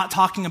 I'm not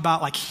talking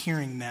about like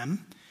hearing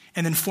them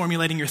and then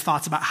formulating your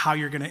thoughts about how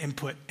you're going to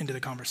input into the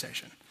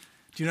conversation.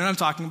 Do you know what I'm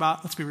talking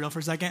about? Let's be real for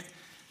a second.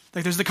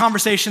 Like there's the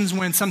conversations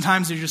when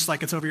sometimes you're just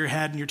like it's over your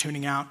head and you're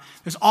tuning out.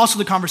 There's also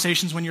the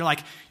conversations when you're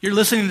like, you're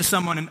listening to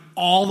someone and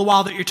all the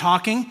while that you're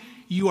talking,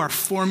 you are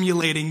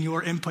formulating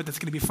your input that's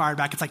going to be fired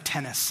back. It's like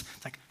tennis.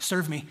 It's like,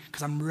 serve me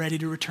because I'm ready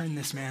to return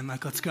this, man.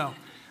 Like, let's go.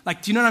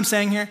 Like, do you know what I'm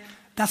saying here?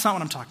 That's not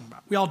what I'm talking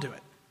about. We all do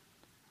it.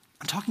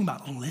 I'm talking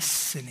about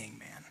listening,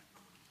 man.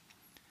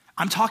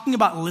 I'm talking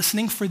about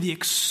listening for the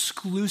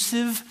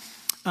exclusive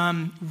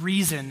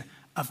reason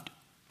of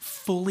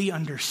fully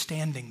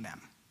understanding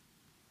them.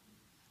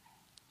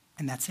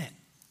 And that's it.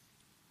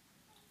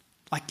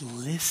 Like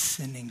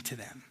listening to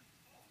them.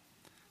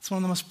 It's one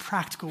of the most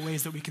practical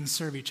ways that we can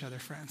serve each other,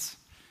 friends.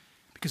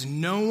 Because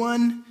no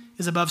one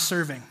is above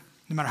serving.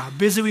 No matter how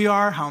busy we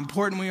are, how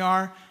important we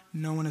are,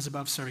 no one is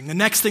above serving. The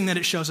next thing that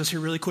it shows us here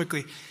really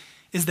quickly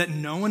is that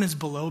no one is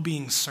below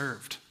being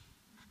served.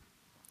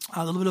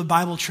 A little bit of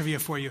Bible trivia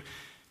for you.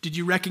 Did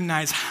you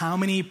recognize how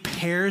many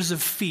pairs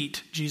of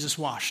feet Jesus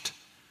washed?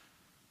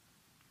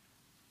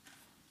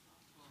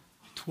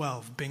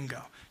 12.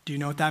 Bingo. Do you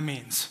know what that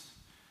means?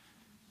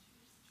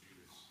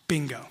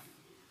 Bingo.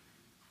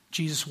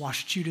 Jesus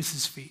washed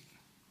Judas's feet.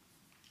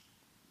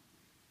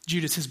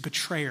 Judas, his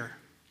betrayer,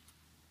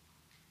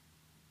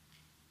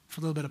 for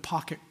a little bit of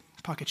pocket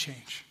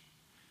change.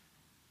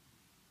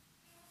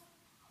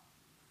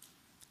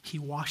 He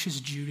washes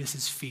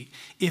Judas's feet.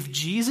 If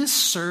Jesus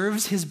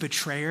serves his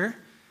betrayer,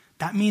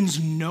 that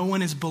means no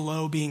one is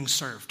below being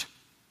served.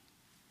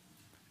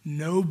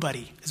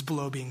 Nobody is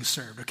below being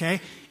served,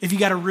 okay? If you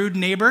got a rude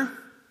neighbor,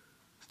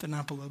 they're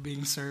not below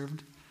being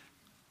served.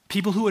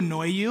 People who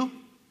annoy you,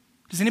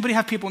 does anybody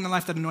have people in their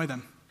life that annoy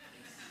them?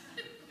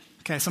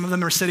 Okay, some of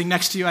them are sitting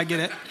next to you, I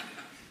get it.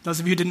 Those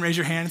of you who didn't raise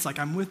your hand, it's like,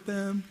 I'm with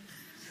them.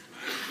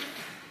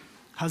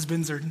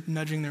 Husbands are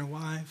nudging their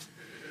wives.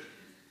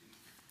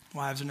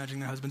 Wives are nudging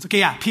their husbands. Okay,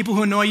 yeah, people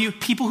who annoy you,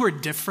 people who are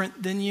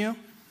different than you.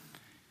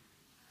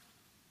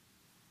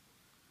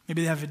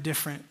 Maybe they have a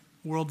different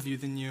worldview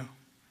than you.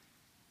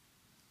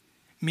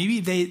 Maybe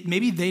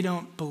they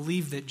don't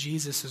believe that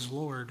Jesus is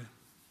Lord.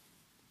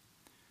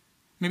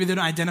 Maybe they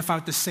don't identify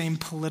with the same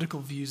political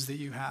views that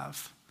you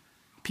have.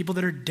 People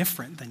that are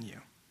different than you.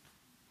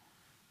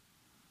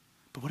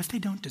 But what if they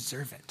don't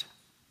deserve it?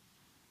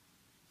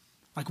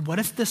 Like, what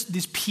if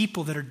these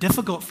people that are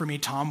difficult for me,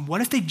 Tom,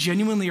 what if they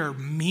genuinely are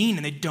mean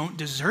and they don't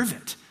deserve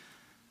it?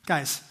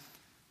 Guys,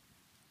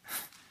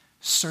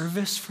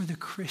 service for the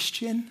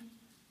Christian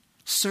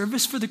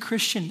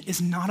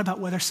is not about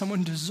whether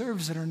someone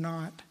deserves it or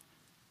not.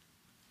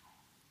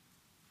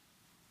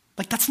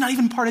 Like, that's not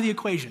even part of the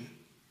equation,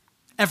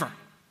 ever.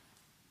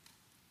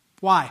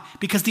 Why?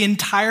 Because the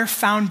entire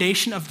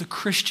foundation of the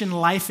Christian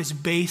life is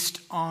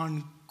based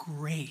on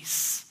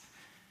grace.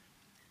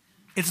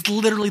 It's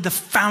literally the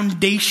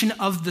foundation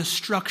of the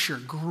structure,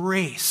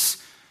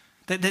 grace.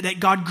 That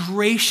God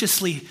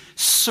graciously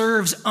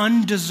serves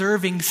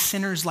undeserving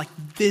sinners like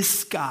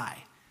this guy.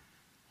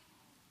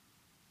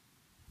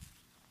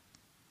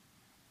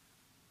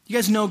 You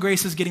guys know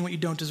grace is getting what you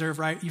don't deserve,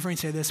 right? You've heard me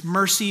say this.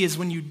 Mercy is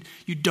when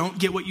you don't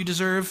get what you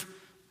deserve.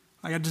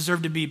 Like I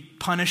deserve to be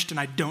punished and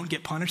I don't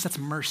get punished. That's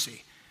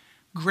mercy.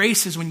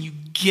 Grace is when you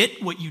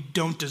get what you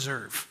don't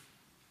deserve.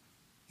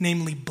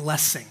 Namely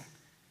blessing.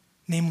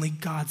 Namely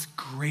God's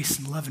grace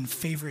and love and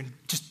favor and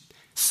just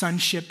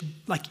sonship.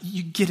 Like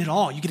you get it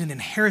all. You get an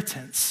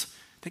inheritance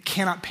that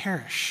cannot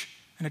perish.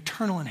 An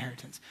eternal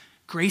inheritance.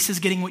 Grace is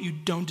getting what you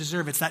don't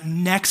deserve. It's that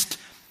next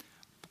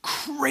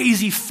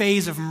crazy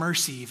phase of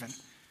mercy even.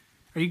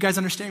 Are you guys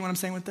understanding what I'm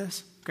saying with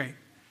this? Great.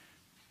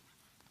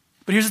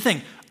 But here's the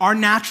thing. Our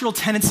natural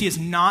tendency is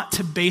not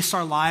to base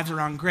our lives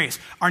around grace.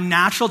 Our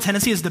natural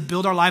tendency is to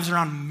build our lives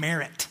around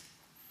merit.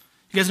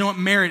 You guys know what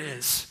merit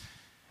is?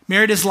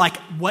 Merit is like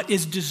what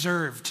is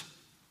deserved.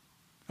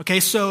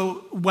 Okay,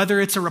 so whether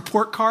it's a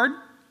report card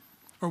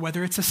or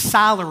whether it's a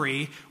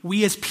salary,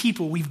 we as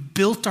people, we've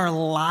built our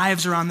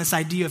lives around this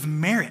idea of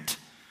merit.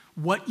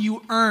 What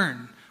you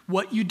earn,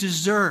 what you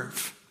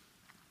deserve.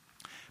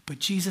 But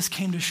Jesus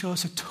came to show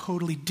us a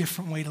totally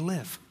different way to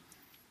live.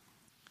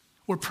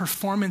 Where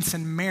performance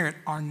and merit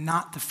are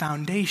not the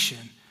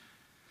foundation,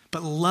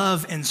 but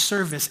love and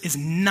service is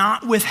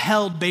not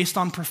withheld based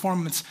on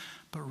performance,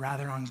 but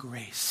rather on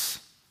grace.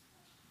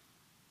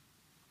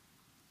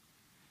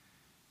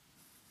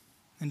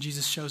 And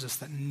Jesus shows us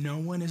that no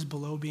one is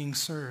below being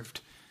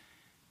served.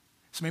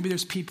 So maybe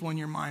there's people in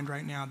your mind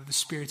right now that the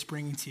Spirit's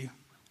bringing to you.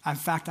 In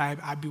fact,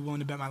 I'd be willing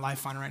to bet my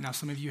life on it right now.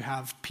 Some of you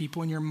have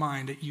people in your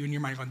mind that you in your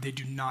mind going, they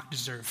do not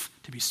deserve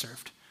to be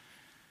served.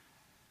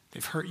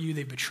 They've hurt you,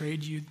 they've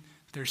betrayed you,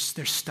 there's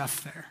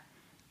stuff there.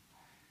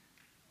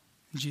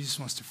 And Jesus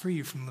wants to free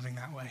you from living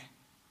that way.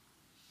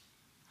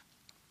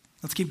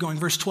 Let's keep going.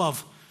 Verse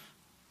 12.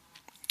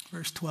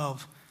 Verse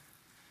 12.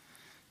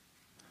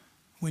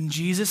 When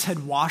Jesus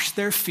had washed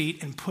their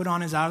feet and put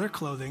on his outer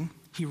clothing,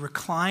 he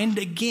reclined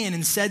again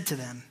and said to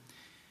them,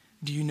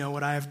 "Do you know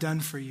what I have done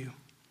for you?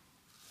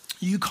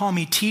 You call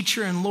me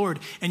teacher and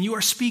Lord, and you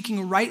are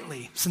speaking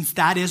rightly, since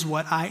that is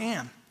what I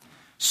am.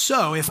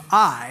 So if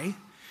I,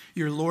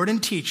 your Lord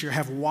and teacher,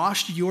 have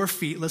washed your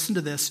feet," listen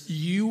to this,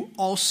 "you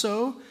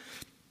also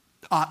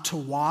ought to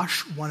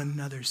wash one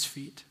another's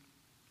feet.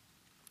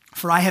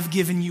 For I have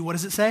given you," what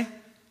does it say?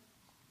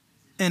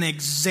 "An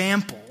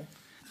example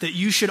that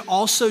you should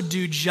also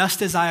do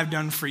just as I have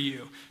done for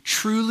you.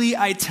 Truly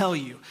I tell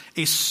you,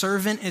 a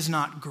servant is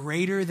not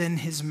greater than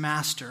his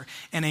master,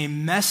 and a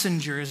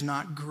messenger is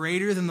not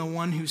greater than the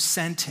one who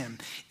sent him.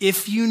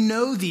 If you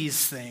know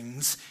these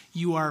things,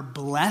 you are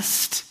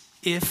blessed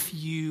if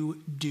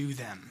you do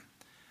them."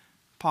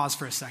 Pause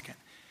for a second.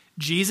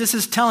 Jesus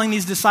is telling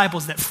these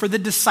disciples that for the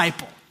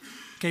disciple,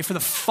 okay, for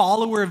the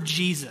follower of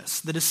Jesus,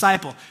 the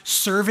disciple,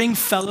 serving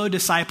fellow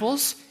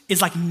disciples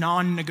is like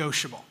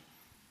non-negotiable.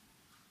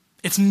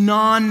 It's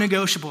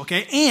non-negotiable,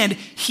 okay? And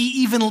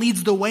he even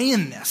leads the way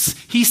in this.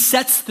 He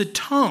sets the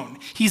tone.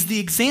 He's the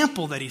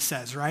example that he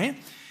says, right?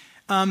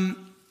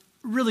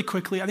 Really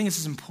quickly, I think this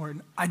is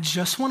important. I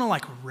just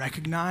want to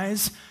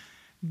recognize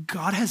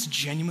God has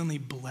genuinely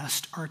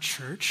blessed our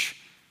church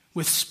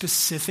with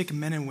specific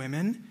men and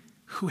women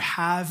who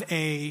have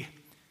a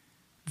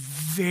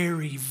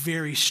very,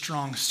 very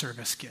strong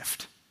service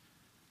gift.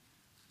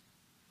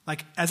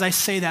 As I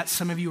say that,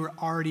 some of you are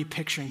already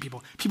picturing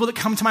people. People that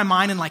come to my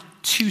mind in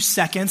 2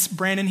 seconds.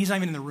 Brandon, he's not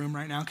even in the room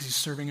right now because he's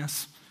serving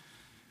us.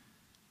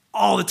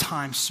 All the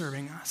time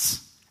serving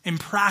us. In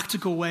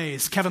practical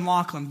ways. Kevin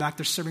Laughlin back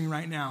there serving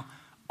right now.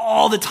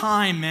 All the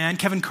time, man.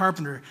 Kevin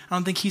Carpenter, I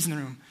don't think he's in the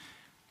room.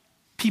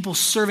 People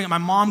serving. My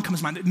mom comes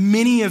to mind.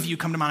 Many of you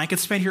come to mind. I could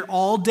spend here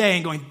all day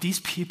and going, these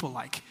people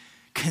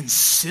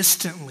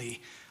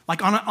consistently,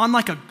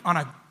 on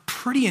a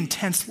pretty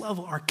intense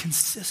level, are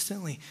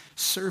consistently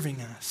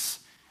serving us.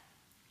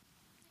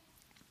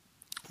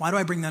 Why do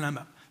I bring them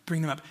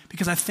up?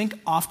 Because I think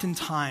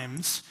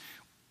oftentimes,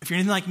 if you're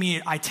anything like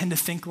me, I tend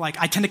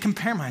to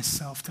compare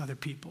myself to other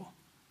people.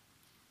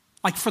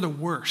 For the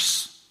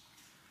worse.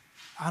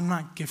 I'm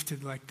not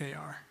gifted like they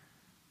are.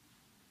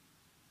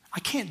 I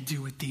can't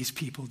do what these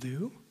people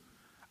do.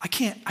 I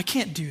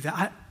can't do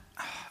that.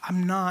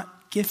 I'm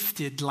not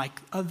gifted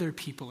like other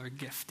people are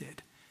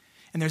gifted.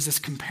 And there's this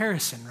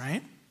comparison,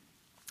 right?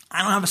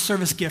 I don't have a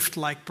service gift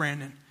like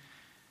Brandon.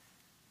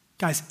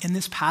 Guys, in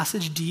this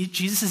passage,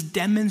 Jesus is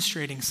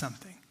demonstrating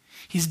something.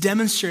 He's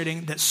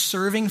demonstrating that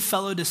serving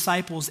fellow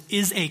disciples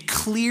is a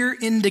clear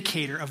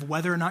indicator of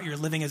whether or not you're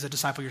living as a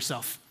disciple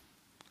yourself.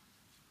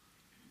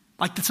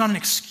 That's not an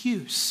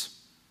excuse.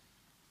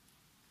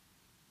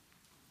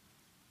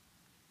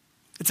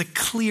 It's a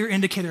clear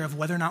indicator of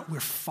whether or not we're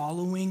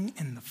following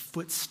in the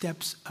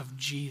footsteps of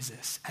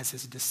Jesus as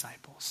his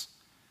disciples.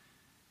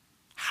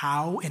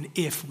 How and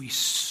if we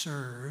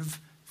serve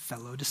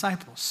fellow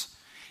disciples.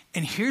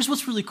 And here's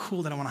what's really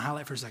cool that I want to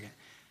highlight for a second.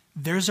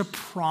 There's a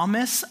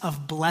promise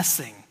of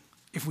blessing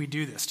if we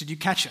do this. Did you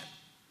catch it?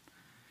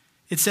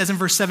 It says in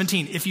verse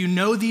 17, if you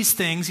know these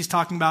things, he's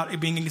talking about it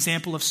being an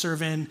example of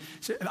serving.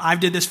 I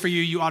did this for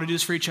you, you ought to do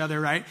this for each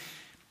other, right?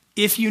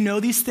 If you know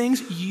these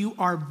things, you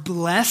are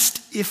blessed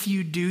if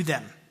you do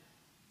them.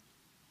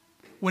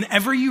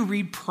 Whenever you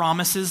read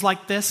promises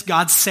like this,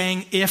 God's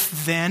saying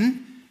if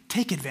then,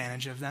 take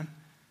advantage of them.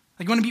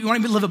 You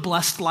want to live a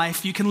blessed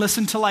life. You can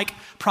listen to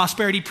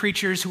prosperity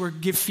preachers who are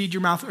feed your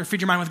mind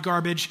with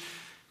garbage.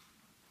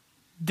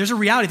 There's a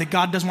reality that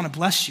God does want to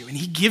bless you, and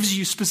he gives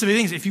you specific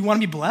things. If you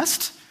want to be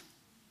blessed,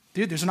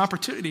 dude, there's an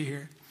opportunity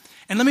here.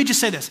 And let me just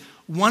say this.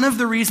 One of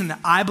the reasons that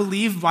I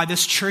believe why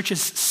this church is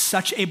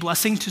such a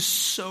blessing to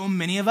so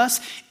many of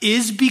us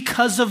is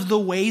because of the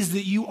ways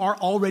that you are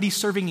already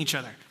serving each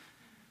other.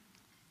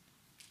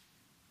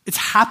 It's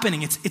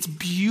happening. It's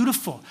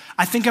beautiful.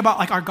 I think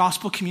about our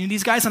gospel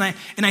communities, guys, and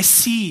I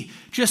see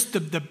just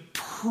the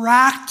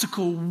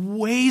practical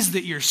ways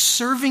that you're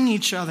serving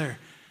each other.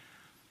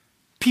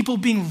 People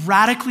being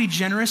radically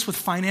generous with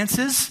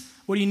finances.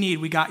 What do you need?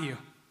 We got you.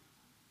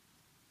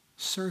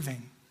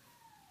 Serving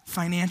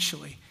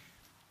financially.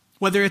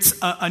 Whether it's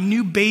a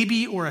new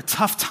baby or a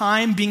tough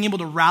time, being able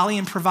to rally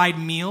and provide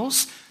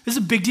meals. This is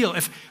a big deal.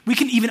 If we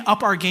can even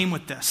up our game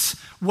with this.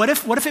 What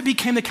if it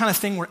became the kind of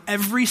thing where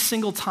every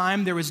single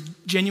time there was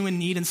genuine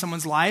need in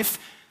someone's life,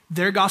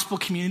 their gospel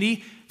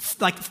community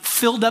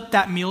filled up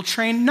that meal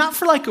train, not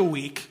for a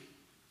week,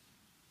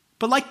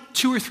 but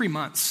 2 or 3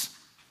 months.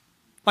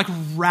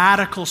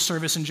 Radical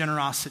service and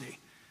generosity.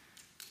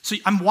 So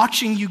I'm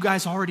watching you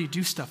guys already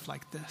do stuff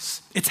like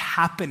this. It's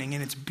happening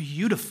and it's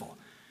beautiful.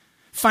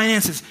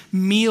 Finances,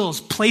 meals,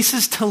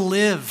 places to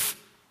live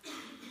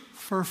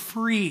for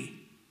free.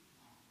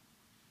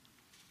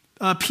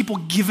 People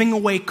giving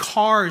away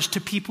cars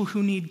to people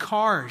who need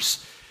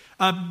cars.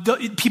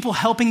 People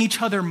helping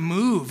each other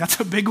move. That's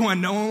a big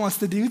one. No one wants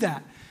to do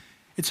that.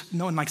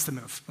 No one likes to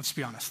move, let's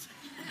be honest.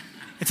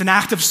 It's an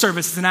act of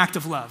service. It's an act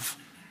of love.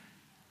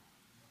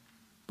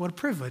 What a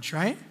privilege,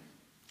 right?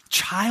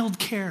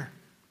 Childcare.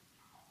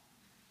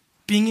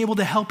 being able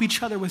to help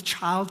each other with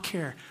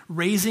childcare,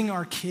 raising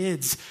our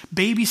kids,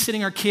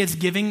 babysitting our kids,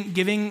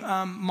 giving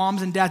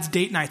moms and dads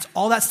date nights,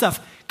 all that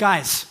stuff.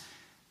 Guys,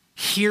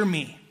 hear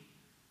me.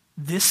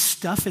 This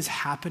stuff is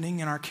happening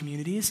in our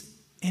communities,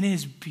 and it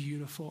is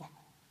beautiful.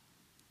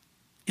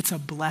 It's a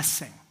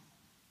blessing.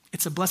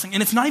 It's a blessing.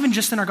 And it's not even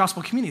just in our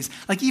gospel communities.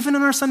 Like even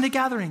in our Sunday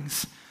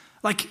gatherings.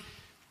 Like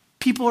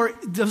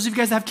those of you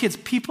guys that have kids,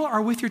 people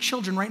are with your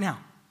children right now.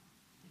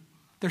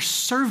 They're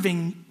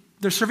serving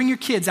your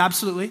kids,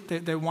 absolutely.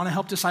 They want to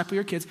help disciple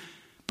your kids.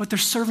 But they're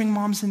serving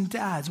moms and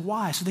dads.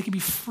 Why? So they can be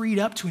freed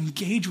up to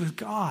engage with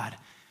God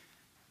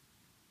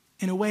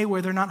in a way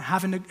where they're not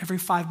having to every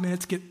 5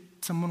 minutes get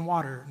someone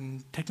water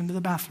and take them to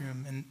the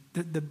bathroom. And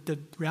the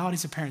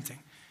realities of parenting.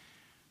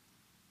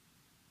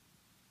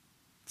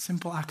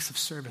 Simple acts of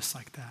service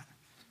like that.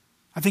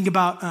 I think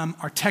about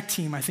our tech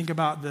team. I think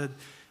about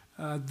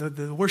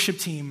the worship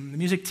team, the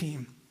music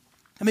team.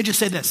 Let me just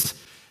say this.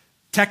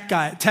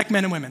 Tech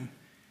men and women.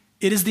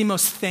 It is the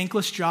most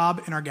thankless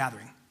job in our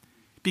gathering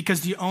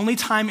because the only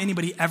time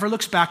anybody ever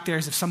looks back there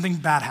is if something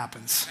bad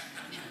happens.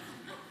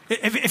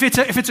 If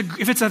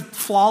it's a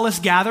flawless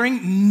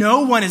gathering,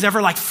 no one is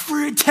ever like,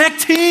 "Free tech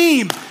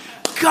team.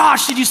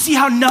 Gosh, did you see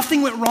how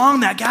nothing went wrong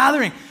in that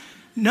gathering?"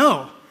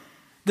 No.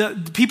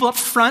 The people up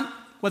front,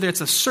 whether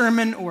it's a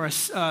sermon or a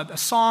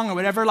song or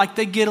whatever, like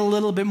they get a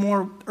little bit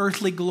more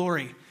earthly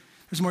glory.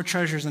 There's more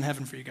treasures in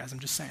heaven for you guys, I'm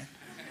just saying.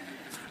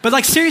 But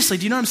like seriously,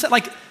 do you know what I'm saying?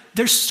 Like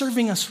they're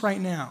serving us right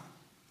now.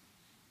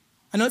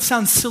 I know it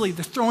sounds silly.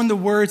 They're throwing the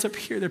words up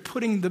here. They're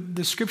putting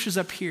the scriptures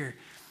up here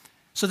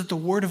so that the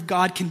word of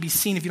God can be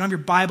seen. If you don't have your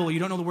Bible, you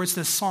don't know the words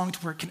to this song to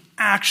where it can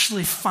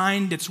actually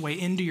find its way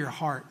into your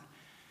heart.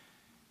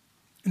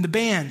 And the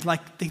band,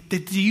 like they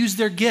use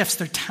their gifts,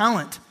 their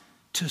talent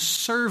to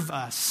serve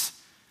us.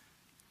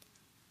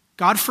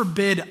 God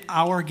forbid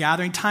our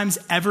gathering times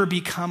ever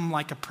become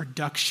like a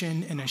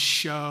production and a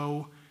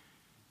show,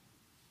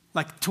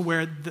 like to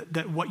where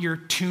what you're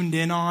tuned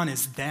in on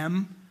is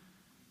them.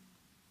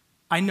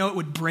 I know it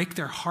would break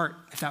their heart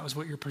if that was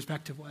what your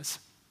perspective was,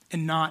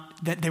 and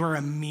not that they were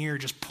a mirror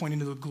just pointing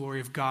to the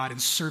glory of God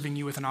and serving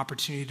you with an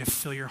opportunity to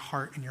fill your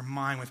heart and your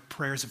mind with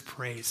prayers of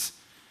praise.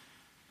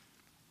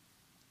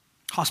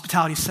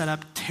 Hospitality set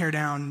up, tear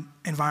down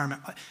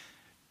environment.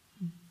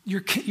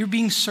 You're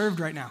being served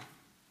right now.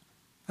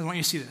 I want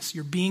you to see this.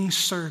 You're being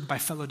served by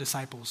fellow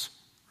disciples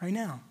right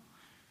now.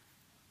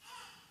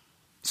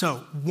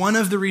 So, one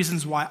of the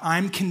reasons why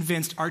I'm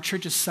convinced our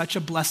church is such a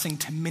blessing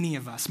to many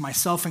of us,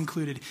 myself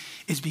included,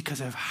 is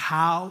because of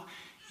how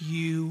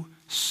you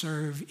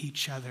serve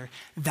each other.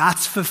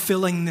 That's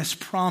fulfilling this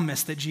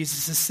promise that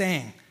Jesus is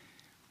saying.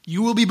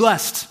 You will be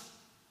blessed.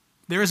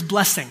 There is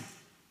blessing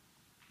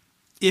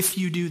if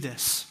you do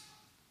this.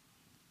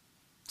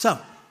 So,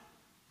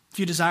 if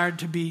you desire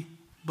to be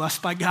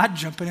blessed by God,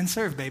 jump in and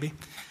serve, baby.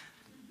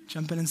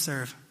 Jump in and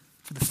serve.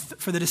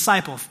 For the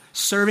disciple,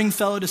 serving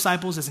fellow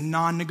disciples is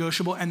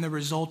non-negotiable, and the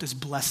result is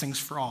blessings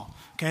for all.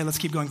 Okay, let's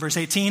keep going. Verse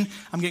 18.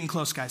 I'm getting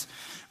close, guys.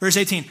 Verse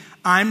 18.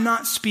 I'm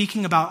not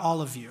speaking about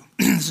all of you.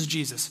 This is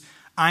Jesus.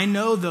 I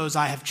know those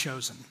I have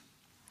chosen,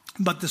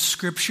 but the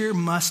scripture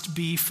must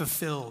be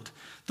fulfilled.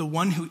 The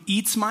one who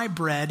eats my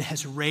bread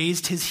has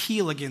raised his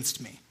heel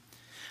against me.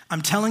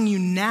 I'm telling you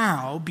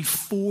now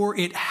before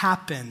it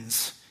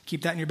happens.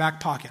 Keep that in your back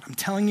pocket. I'm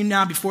telling you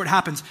now before it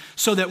happens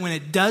so that when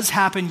it does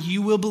happen,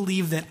 you will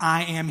believe that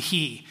I am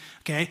he.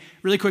 Okay?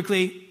 Really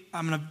quickly,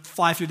 I'm going to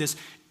fly through this.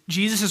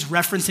 Jesus is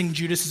referencing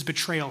Judas'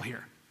 betrayal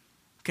here.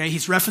 Okay?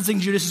 He's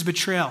referencing Judas'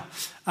 betrayal.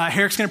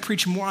 Herrick's going to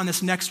preach more on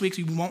this next week,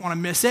 so you won't want to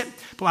miss it.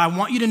 But I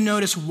want you to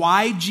notice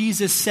why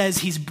Jesus says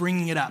he's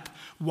bringing it up.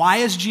 Why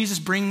is Jesus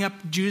bringing up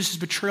Judas'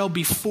 betrayal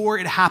before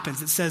it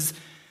happens? It says,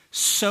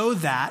 so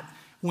that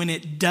when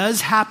it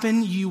does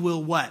happen, you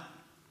will what?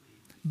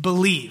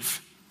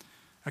 Believe.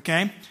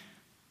 Okay?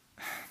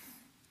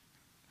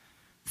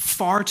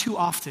 Far too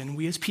often,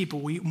 we as people,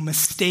 we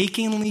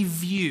mistakenly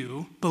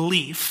view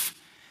belief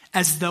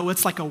as though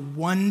it's like a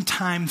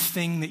one-time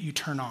thing that you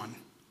turn on.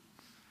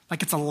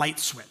 Like it's a light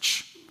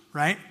switch,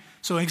 right?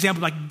 So an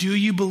example, like, do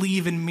you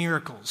believe in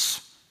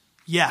miracles?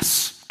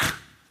 Yes.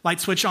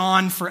 Light switch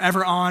on,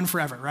 forever,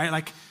 right?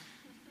 Like,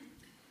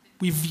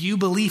 we view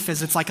belief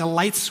as it's like a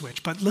light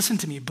switch. But listen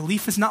to me,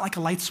 belief is not like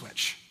a light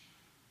switch.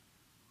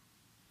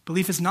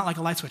 Belief is not like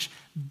a light switch.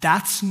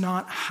 That's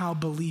not how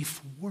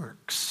belief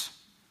works.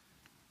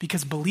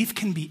 Because belief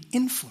can be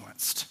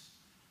influenced.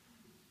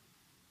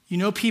 You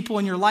know people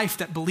in your life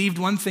that believed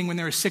one thing when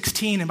they were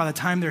 16, and by the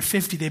time they're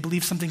 50, they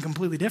believe something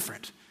completely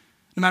different.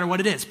 No matter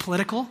what it is.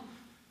 Political.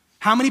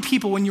 How many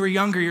people when you were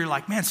younger, you're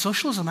like, man,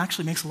 socialism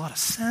actually makes a lot of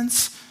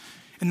sense.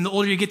 And the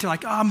older you get, they're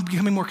like, oh, I'm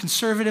becoming more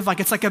conservative.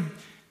 Like it's like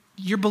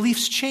your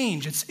beliefs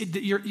change.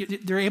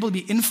 They're able to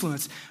be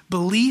influenced.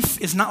 Belief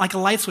is not like a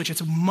light switch.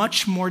 It's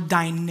much more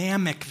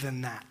dynamic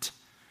than that.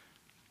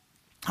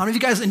 How many of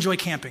you guys enjoy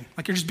camping?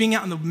 Like you're just being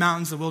out in the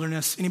mountains, the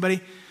wilderness. Anybody?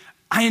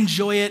 I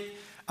enjoy it.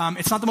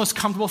 It's not the most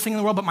comfortable thing in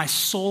the world, but my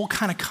soul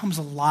kind of comes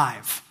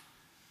alive.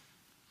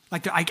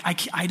 Like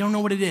I don't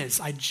know what it is.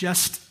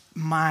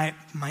 my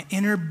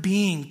inner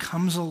being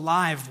comes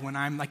alive when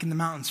I'm like in the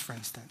mountains, for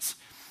instance.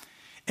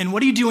 And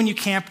what do you do when you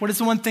camp? What is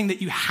the one thing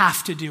that you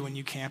have to do when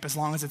you camp, as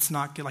long as it's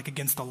not like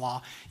against the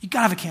law? You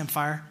gotta have a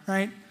campfire,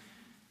 right?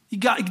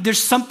 There's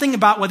something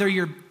about whether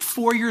you're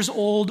 4 years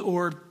old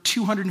or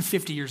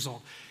 250 years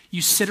old.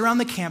 You sit around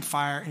the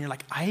campfire and you're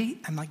like, I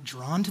am like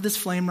drawn to this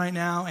flame right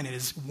now, and it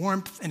is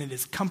warmth and it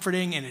is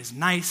comforting and it is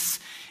nice.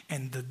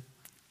 And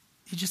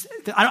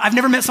I've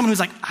never met someone who's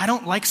like, I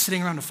don't like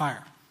sitting around a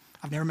fire.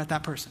 I've never met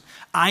that person.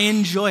 I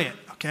enjoy it,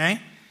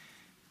 okay?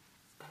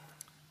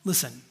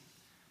 Listen,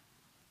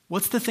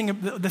 what's the thing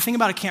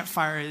about a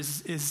campfire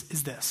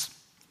is this.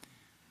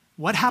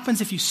 What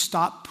happens if you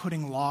stop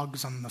putting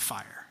logs on the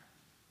fire?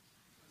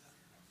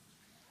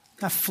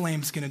 That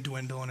flame's going to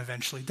dwindle and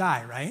eventually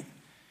die, right?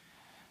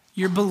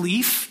 Your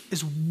belief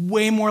is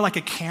way more like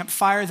a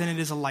campfire than it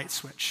is a light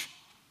switch,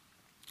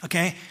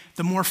 okay?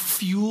 The more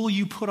fuel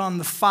you put on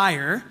the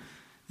fire,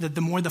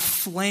 the more the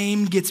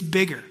flame gets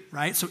bigger,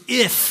 right? So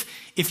if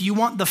you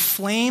want the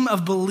flame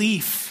of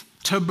belief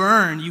to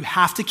burn, you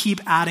have to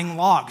keep adding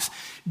logs.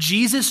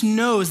 Jesus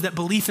knows that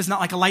belief is not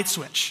like a light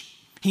switch.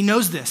 He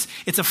knows this.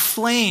 It's a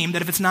flame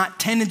that if it's not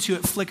tended to,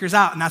 it flickers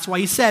out. And that's why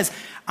he says,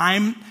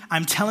 I'm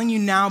telling you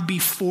now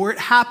before it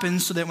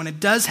happens, so that when it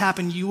does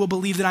happen, you will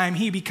believe that I am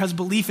he, because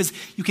belief is,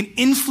 you can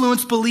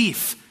influence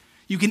belief.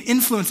 You can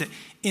influence it.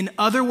 In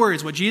other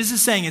words, what Jesus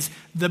is saying is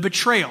the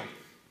betrayal.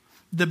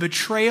 The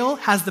betrayal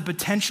has the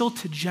potential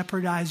to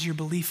jeopardize your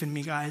belief in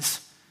me,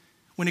 guys.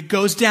 When it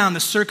goes down, the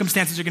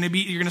circumstances you're going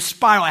to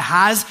spiral. It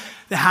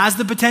has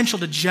the potential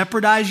to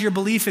jeopardize your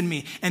belief in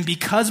me. And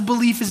because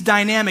belief is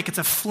dynamic, it's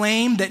a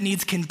flame that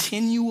needs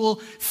continual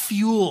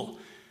fuel.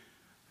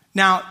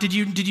 Now, did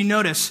you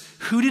notice,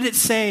 who did it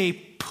say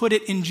put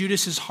it in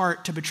Judas's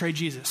heart to betray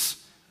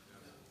Jesus?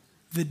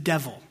 The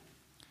devil.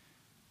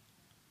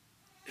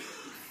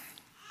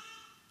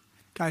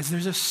 Guys,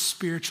 there's a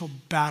spiritual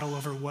battle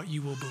over what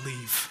you will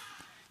believe.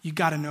 You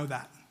got to know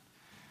that.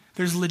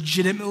 There's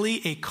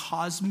legitimately a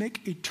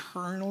cosmic,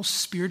 eternal,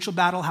 spiritual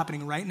battle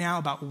happening right now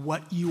about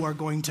what you are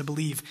going to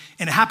believe.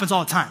 And it happens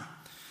all the time.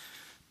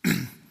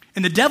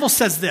 And the devil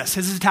says this,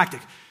 his is a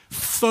tactic.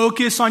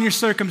 Focus on your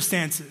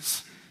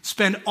circumstances.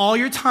 Spend all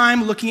your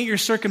time looking at your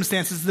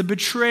circumstances, the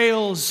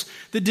betrayals,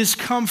 the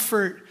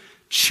discomfort.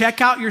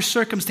 Check out your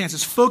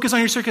circumstances. Focus on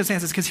your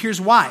circumstances, because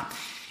here's why.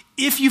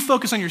 If you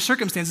focus on your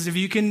circumstances, if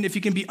you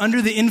can be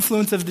under the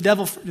influence of the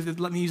devil,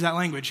 let me use that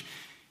language.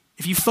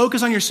 If you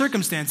focus on your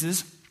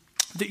circumstances,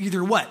 they're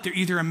either what? They're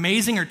either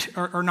amazing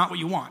or not what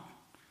you want.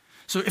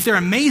 So if they're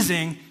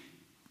amazing,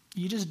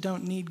 you just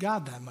don't need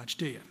God that much,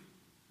 do you?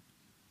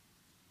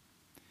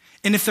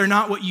 And if they're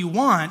not what you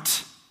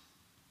want,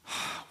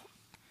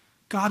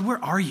 God,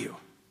 where are you?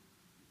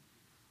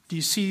 Do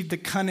you see the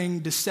cunning,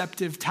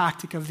 deceptive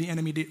tactic of the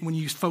enemy when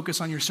you focus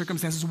on your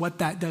circumstances, what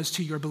that does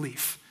to your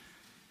belief?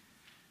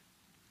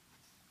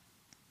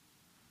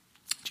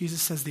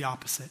 Jesus says the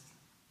opposite.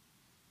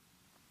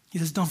 He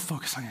says, don't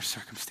focus on your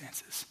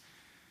circumstances.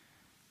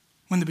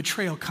 When the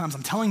betrayal comes,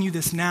 I'm telling you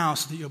this now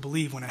so that you'll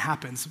believe when it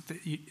happens, that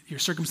your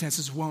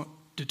circumstances won't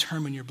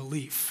determine your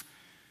belief.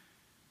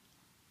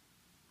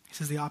 He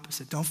says the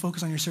opposite. Don't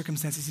focus on your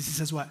circumstances. He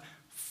says what?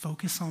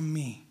 Focus on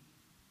me.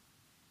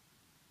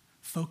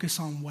 Focus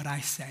on what I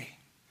say.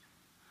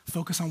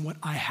 Focus on what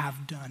I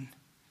have done.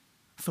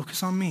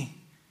 Focus on me.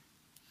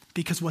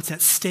 Because what's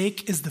at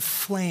stake is the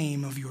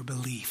flame of your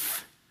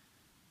belief.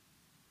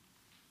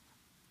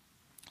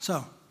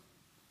 So,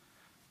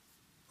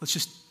 let's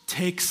just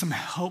take some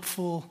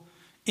helpful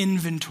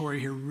inventory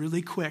here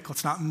really quick.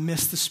 Let's not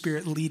miss the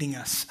Spirit leading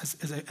us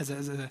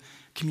as a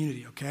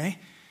community, okay?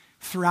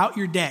 Throughout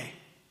your day,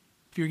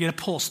 if you were to get a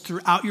pulse,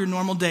 throughout your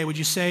normal day, would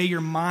you say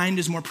your mind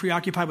is more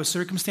preoccupied with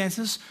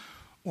circumstances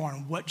or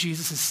on what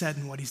Jesus has said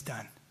and what he's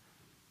done?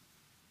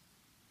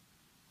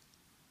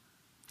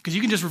 Because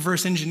you can just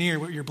reverse engineer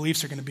what your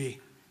beliefs are going to be.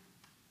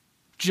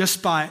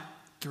 Just by,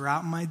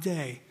 throughout my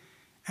day,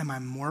 am I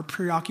more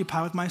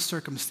preoccupied with my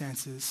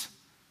circumstances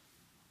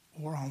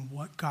or on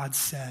what God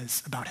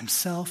says about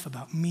himself,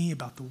 about me,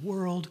 about the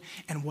world,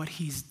 and what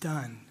he's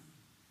done?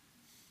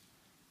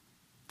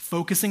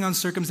 Focusing on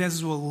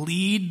circumstances will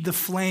lead the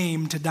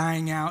flame to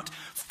dying out.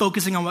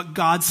 Focusing on what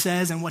God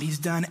says and what he's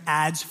done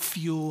adds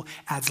fuel,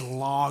 adds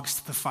logs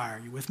to the fire.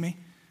 You with me?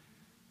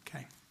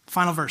 Okay.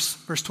 Final verse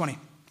 20.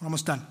 We're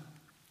almost done.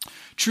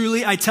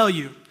 Truly, I tell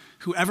you,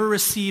 whoever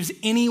receives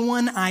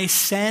anyone I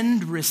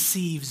send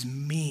receives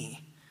me.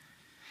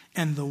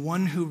 And the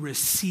one who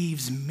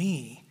receives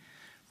me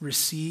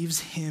receives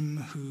him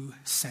who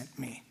sent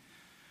me.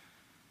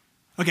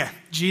 Okay,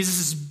 Jesus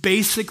is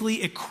basically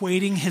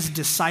equating his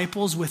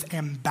disciples with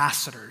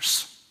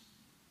ambassadors,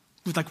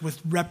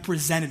 with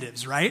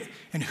representatives, right?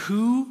 And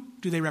who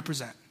do they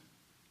represent?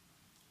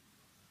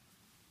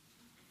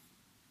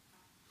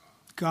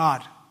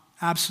 God,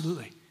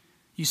 absolutely.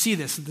 You see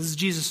this. This is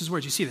Jesus'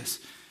 words. You see this.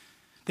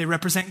 They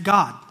represent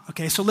God.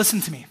 Okay, so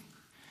listen to me.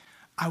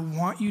 I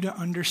want you to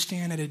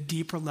understand at a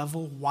deeper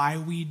level why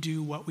we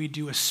do what we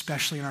do,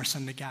 especially in our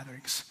Sunday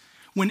gatherings.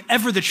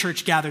 Whenever the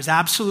church gathers,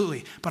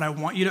 absolutely. But I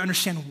want you to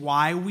understand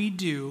why we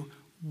do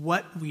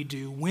what we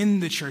do when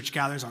the church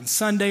gathers on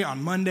Sunday,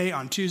 on Monday,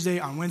 on Tuesday,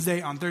 on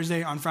Wednesday, on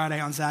Thursday, on Friday,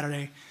 on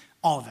Saturday,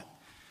 all of it,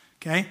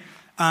 okay?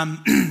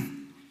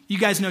 You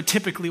guys know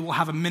typically we'll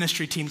have a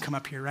ministry team come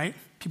up here, right?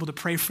 People to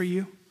pray for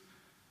you.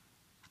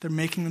 They're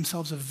making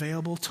themselves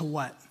available to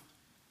what?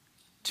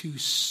 To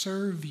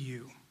serve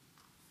you.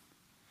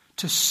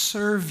 To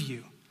serve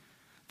you.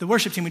 The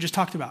worship team we just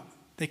talked about,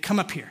 they come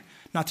up here,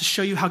 not to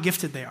show you how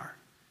gifted they are,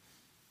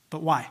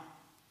 but why?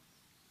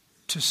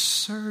 To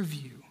serve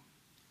you.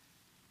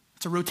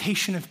 It's a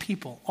rotation of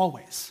people,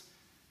 always.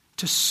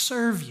 To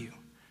serve you.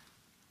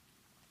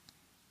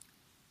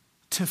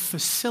 To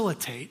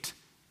facilitate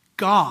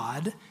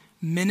God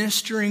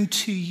ministering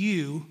to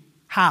you,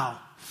 how?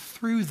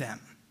 Through them.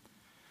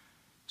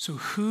 So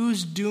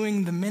who's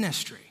doing the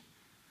ministry?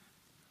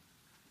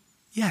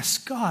 Yes,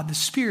 God, the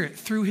Spirit,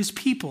 through his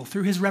people,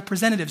 through his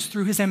representatives,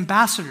 through his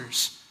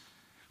ambassadors,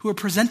 who are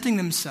presenting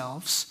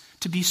themselves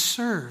to be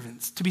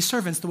servants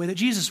the way that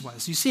Jesus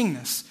was. You seeing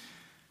this?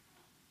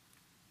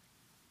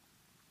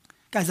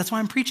 Guys, that's why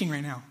I'm preaching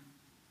right now.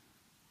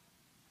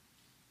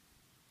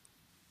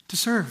 To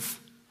serve.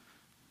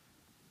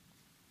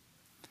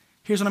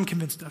 Here's what I'm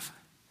convinced of.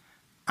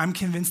 I'm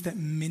convinced that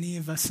many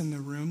of us in the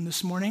room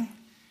this morning,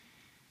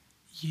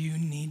 you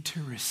need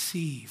to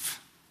receive.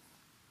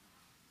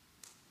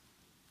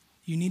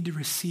 You need to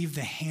receive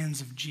the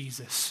hands of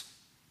Jesus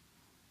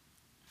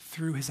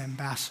through his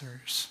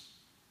ambassadors.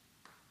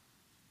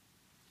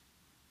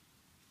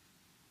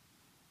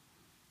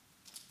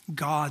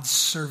 God's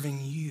serving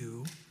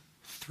you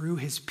through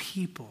his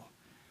people.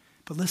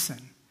 But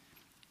listen,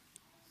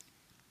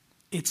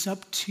 it's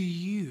up to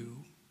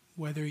you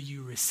whether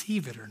you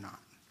receive it or not.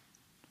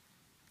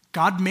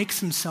 God makes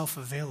himself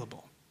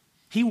available.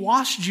 He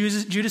washed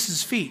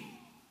Judas's feet.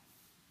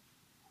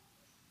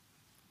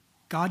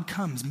 God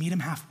comes, meet him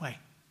halfway.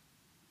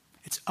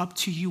 It's up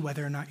to you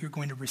whether or not you're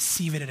going to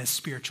receive it at a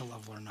spiritual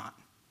level or not.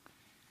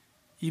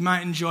 You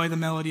might enjoy the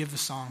melody of the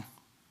song,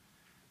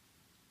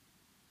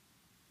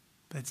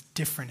 but it's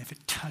different if it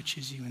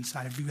touches you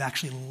inside. If you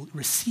actually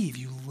receive,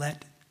 you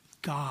let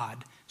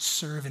God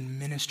serve and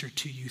minister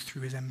to you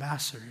through his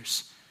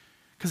ambassadors.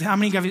 Because how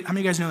many of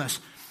you guys know this?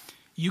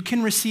 You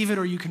can receive it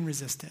or you can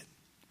resist it.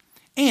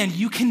 And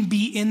you can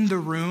be in the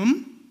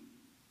room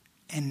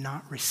and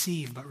not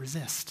receive, but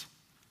resist.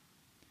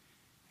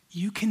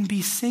 You can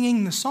be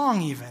singing the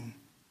song even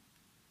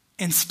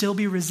and still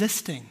be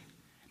resisting,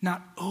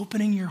 not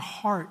opening your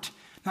heart,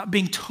 not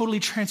being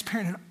totally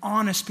transparent and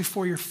honest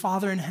before your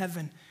Father in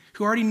heaven,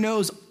 who already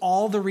knows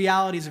all the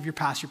realities of your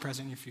past, your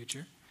present, and your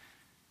future,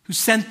 who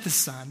sent the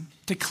Son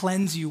to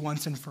cleanse you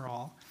once and for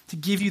all, to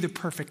give you the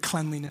perfect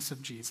cleanliness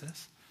of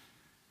Jesus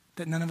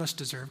that none of us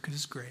deserve because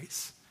it's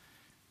grace.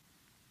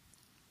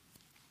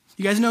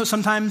 You guys know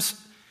sometimes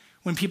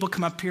when people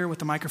come up here with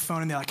the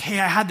microphone and they're like, hey,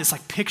 I had this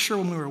picture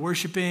when we were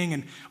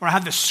worshiping, or I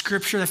have this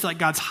scripture that I feel like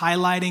God's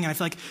highlighting, and I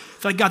feel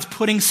like God's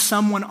putting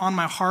someone on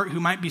my heart who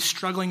might be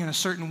struggling in a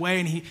certain way,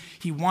 and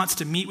he wants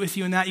to meet with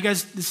you in that. You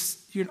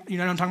guys, you know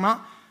what I'm talking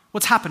about?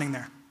 What's happening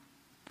there?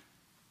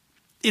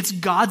 It's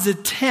God's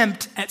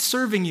attempt at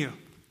serving you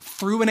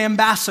through an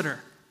ambassador.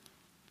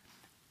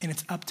 And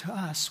it's up to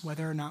us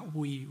whether or not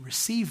we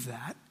receive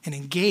that and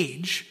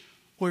engage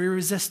or we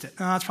resist it.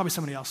 No, it's probably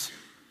somebody else.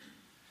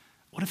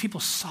 What if people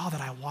saw that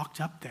I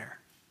walked up there?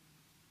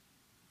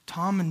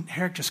 Tom and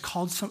Eric just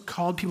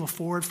called people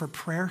forward for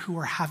prayer who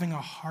are having a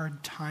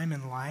hard time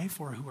in life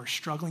or who are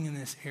struggling in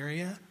this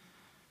area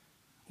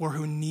or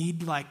who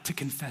need to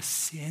confess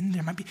sin.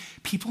 There might be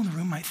people in the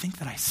room might think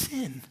that I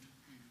sin.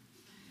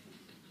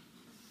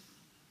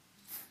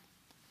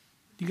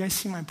 Do you guys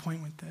see my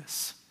point with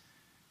this?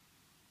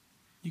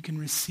 You can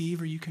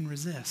receive or you can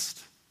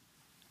resist.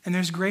 And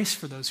there's grace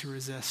for those who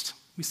resist.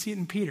 We see it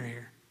in Peter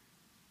here.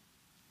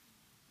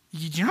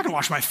 You're not going to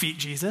wash my feet,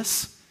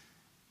 Jesus.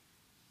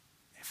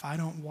 If I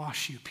don't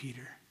wash you,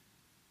 Peter,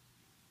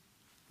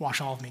 wash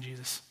all of me,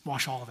 Jesus.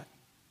 Wash all of it.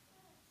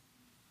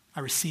 I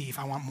receive.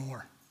 I want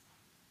more.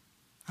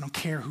 I don't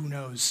care who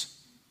knows.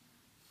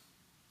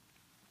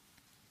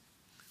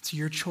 It's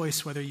your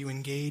choice whether you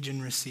engage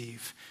and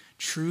receive.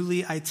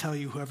 Truly, I tell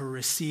you, whoever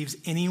receives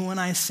anyone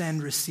I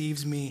send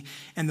receives me,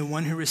 and the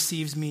one who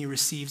receives me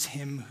receives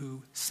him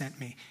who sent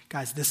me.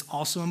 Guys, this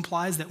also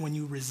implies that when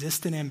you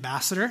resist an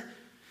ambassador,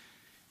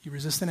 you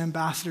resist an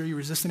ambassador, you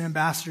resist an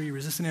ambassador, you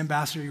resist an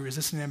ambassador, you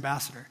resist an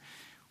ambassador.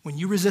 When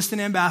you resist an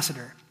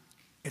ambassador,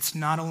 it's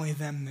not only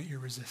them that you're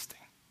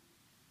resisting,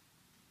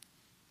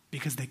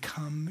 because they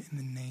come in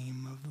the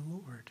name of the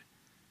Lord.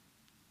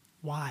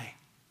 Why?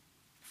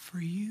 For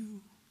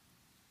you.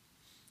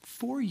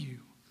 For you.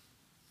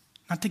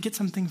 Not to get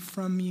something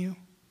from you.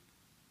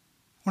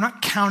 We're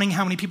not counting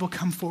how many people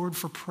come forward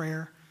for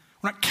prayer.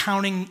 We're not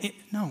counting it.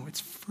 No, it's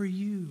for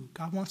you.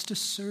 God wants to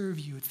serve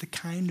you. It's the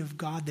kind of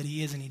God that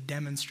he is, and he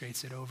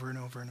demonstrates it over and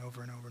over and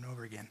over and over and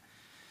over again.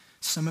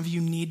 Some of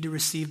you need to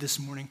receive this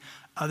morning.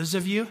 Others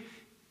of you,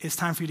 it's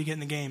time for you to get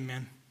in the game,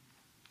 man.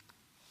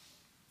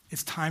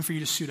 It's time for you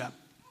to suit up.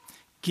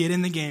 Get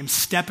in the game.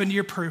 Step into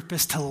your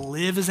purpose to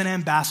live as an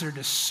ambassador,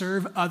 to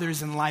serve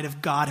others in light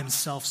of God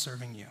himself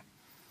serving you.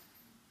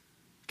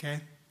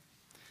 Okay?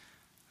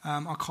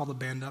 I'll call the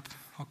band up.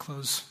 I'll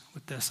close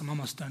with this. I'm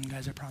almost done,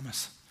 guys, I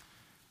promise.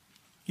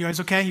 You guys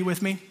okay? You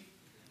with me?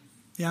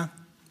 Yeah?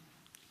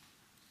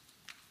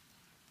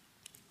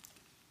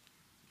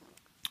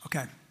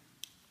 Okay.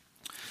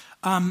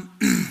 I'm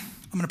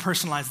going to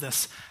personalize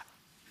this.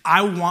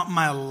 I want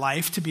my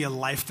life to be a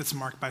life that's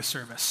marked by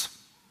service.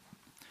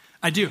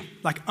 I do.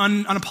 Like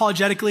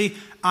unapologetically,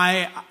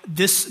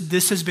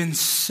 this has been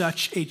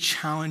such a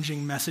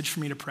challenging message for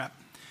me to prep.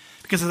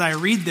 Because as I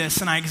read this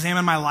and I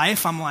examine my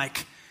life, I'm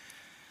like,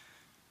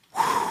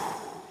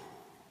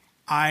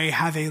 I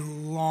have a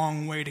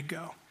long way to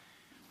go.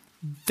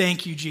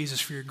 Thank you, Jesus,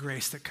 for your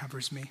grace that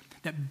covers me,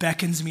 that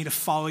beckons me to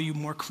follow you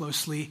more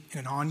closely in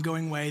an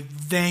ongoing way.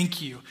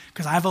 Thank you,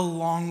 because I have a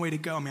long way to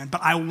go, man.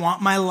 But I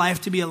want my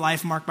life to be a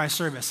life marked by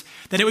service,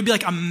 that it would be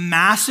like a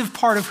massive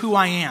part of who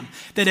I am,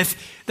 that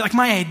like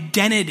my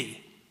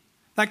identity,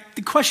 like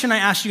the question I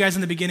asked you guys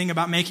in the beginning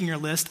about making your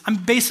list, I'm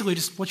basically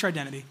just, what's your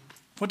identity?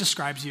 What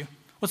describes you?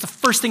 What's the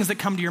first things that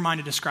come to your mind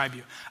to describe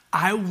you?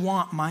 I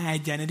want my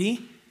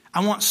identity,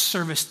 I want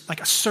service,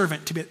 like a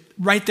servant, to be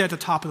right there at the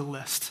top of the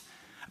list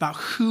about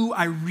who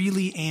I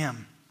really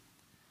am.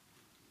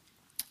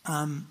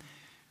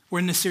 We're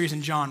in this series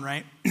in John,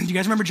 right? Do you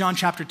guys remember John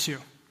chapter 2?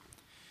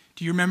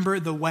 Do you remember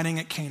the wedding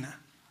at Cana?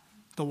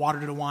 The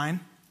water to wine,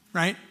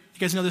 right? You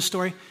guys know this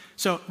story?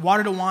 So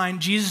water to wine,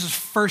 Jesus'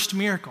 first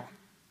miracle,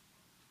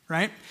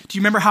 right? Do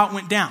you remember how it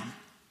went down?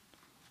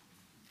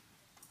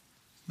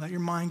 Let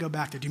your mind go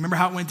back there. Do you remember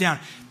how it went down?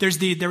 There's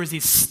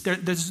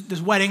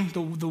this wedding.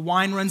 The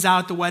wine runs out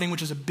at the wedding,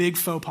 which is a big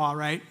faux pas,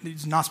 right?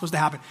 It's not supposed to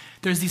happen.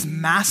 There's these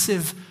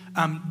massive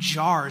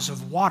jars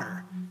of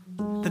water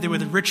that they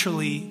would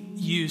ritually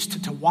use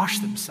to wash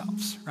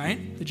themselves,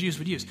 right? The Jews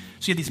would use.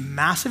 So you had these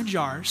massive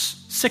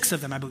jars, 6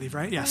 of them, I believe,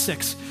 right? Yeah,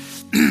 6.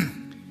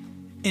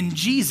 In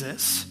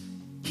Jesus,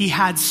 he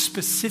had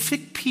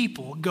specific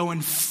people go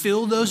and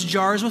fill those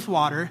jars with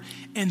water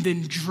and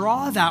then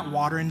draw that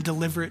water and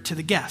deliver it to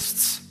the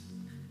guests.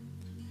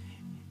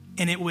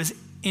 And it was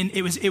when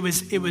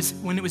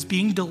it was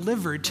being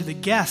delivered to the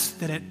guests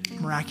that it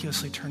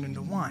miraculously turned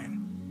into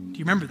wine. Do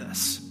you remember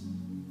this?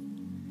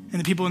 And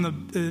the people in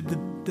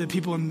the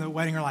people in the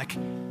wedding are like,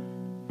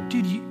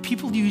 dude,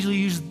 people usually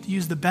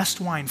use the best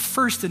wine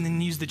first and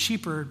then use the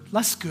cheaper,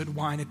 less good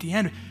wine at the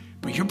end.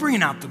 But you're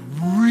bringing out the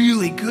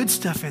really good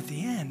stuff at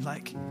the end.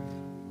 Like,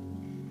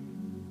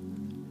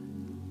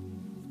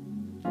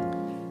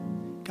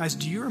 guys,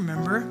 do you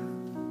remember?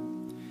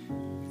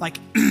 Like,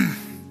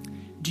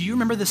 do you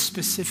remember the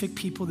specific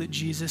people that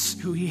Jesus,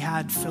 who he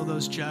had fill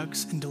those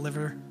jugs and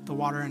deliver the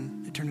water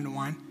and it turned into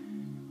wine?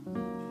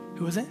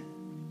 Who was it?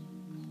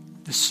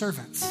 The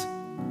servants.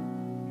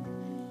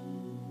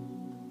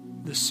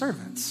 The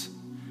servants.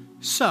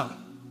 So,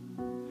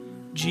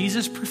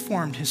 Jesus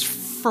performed his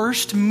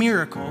first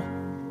miracle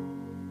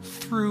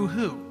through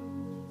who?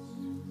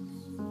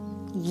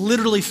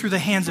 Literally through the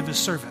hands of his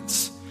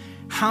servants.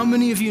 How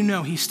many of you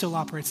know he still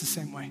operates the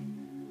same way?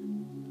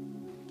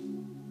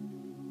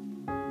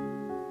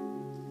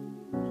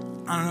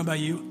 I don't know about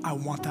you. I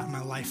want that in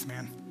my life,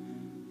 man.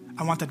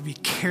 I want that to be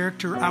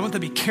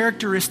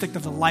characteristic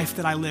of the life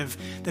that I live.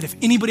 That if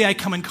anybody I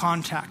come in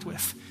contact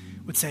with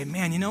would say,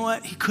 man, you know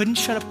what? He couldn't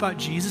shut up about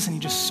Jesus and he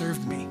just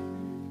served me.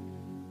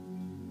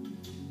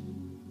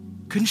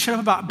 Couldn't shut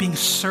up about being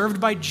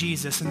served by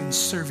Jesus and then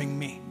serving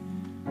me.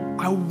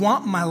 I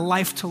want my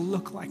life to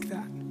look like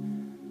that.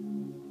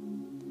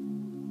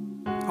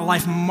 A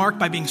life marked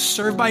by being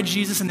served by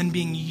Jesus and then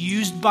being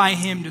used by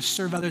him to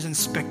serve others in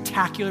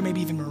spectacular,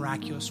 maybe even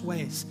miraculous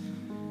ways.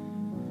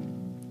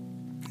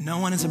 No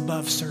one is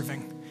above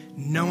serving.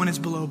 No one is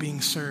below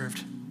being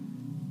served.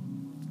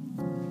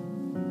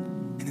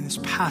 And in this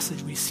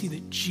passage, we see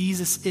that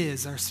Jesus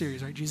is our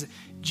series, right?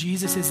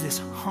 Jesus is this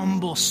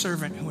humble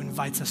servant who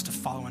invites us to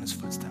follow in his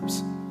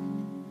footsteps.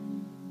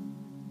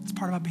 It's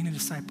part about being a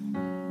disciple,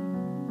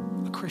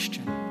 a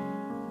Christian.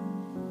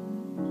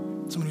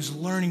 Someone who's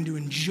learning to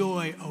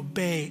enjoy,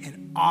 obey,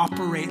 and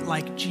operate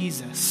like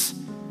Jesus.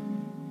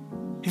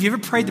 Have you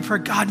ever prayed the prayer,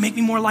 God, make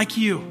me more like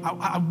you?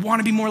 I want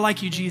to be more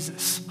like you,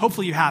 Jesus.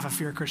 Hopefully you have if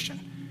you're a Christian.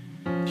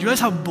 Do you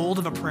realize how bold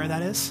of a prayer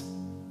that is? Do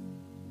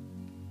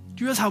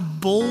you realize how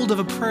bold of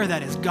a prayer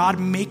that is? God,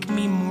 make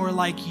me more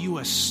like you,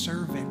 a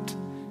servant.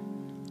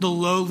 The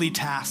lowly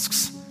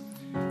tasks.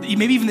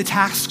 Maybe even the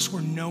tasks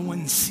where no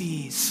one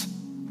sees.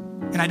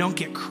 And I don't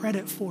get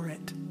credit for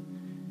it.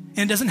 And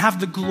it doesn't have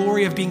the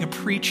glory of being a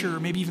preacher or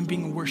maybe even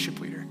being a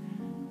worship leader.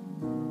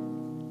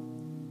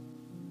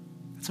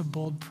 That's a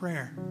bold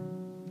prayer.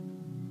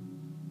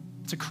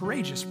 It's a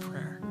courageous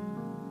prayer.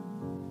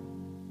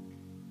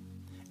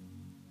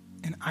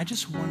 And I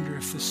just wonder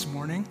if this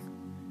morning,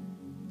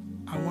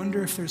 I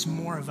wonder if there's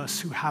more of us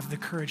who have the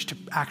courage to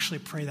actually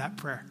pray that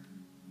prayer.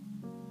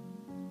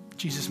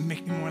 Jesus,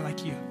 make me more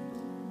like you.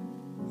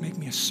 Make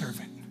me a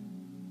servant.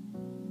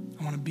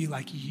 I want to be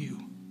like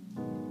you.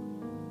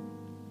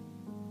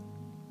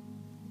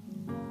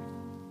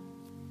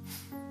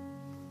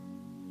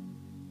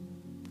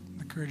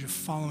 courage of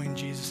following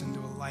Jesus into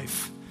a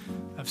life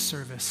of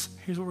service.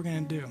 Here's what we're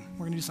going to do.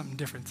 We're going to do something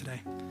different today.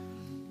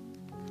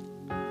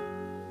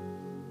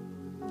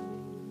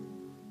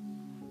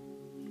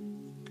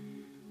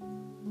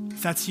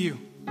 If that's you,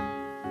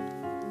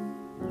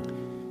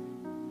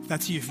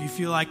 if you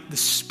feel like the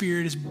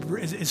Spirit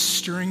is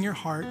stirring your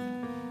heart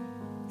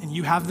and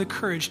you have the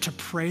courage to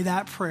pray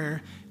that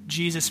prayer,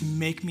 Jesus,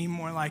 make me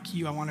more like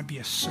you. I want to be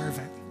a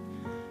servant.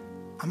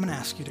 I'm going to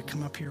ask you to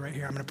come up here right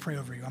here. I'm going to pray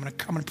over you. I'm going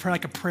to pray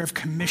like a prayer of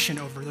commission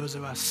over those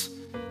of us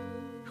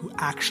who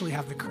actually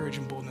have the courage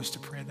and boldness to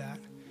pray that.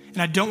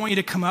 And I don't want you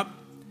to come up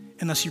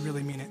unless you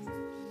really mean it.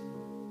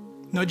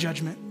 No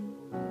judgment.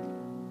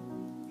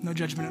 No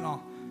judgment at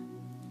all.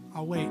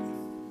 I'll wait.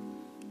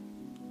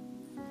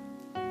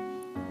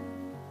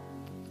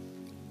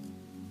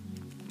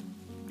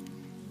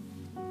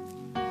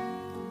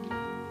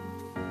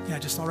 Yeah,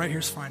 just all right here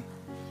is fine.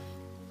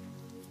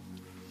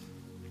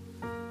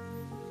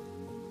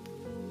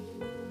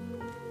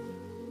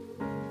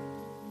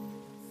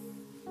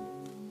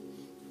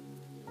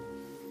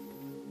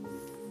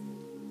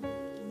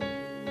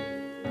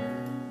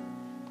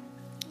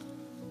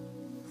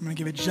 I'm going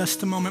to give it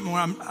just a moment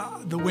more.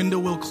 The window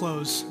will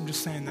close. I'm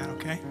just saying that,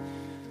 okay?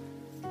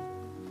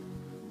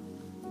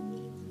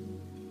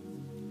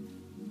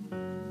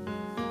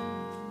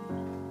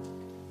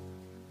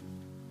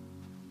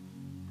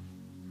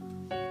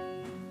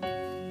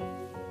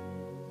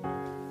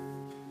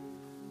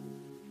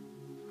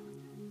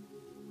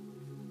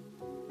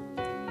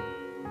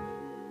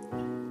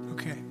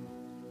 Okay.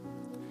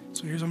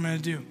 So here's what I'm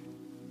going to do.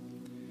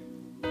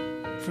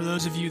 For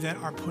those of you that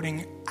are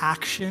putting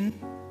action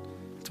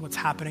to what's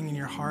happening in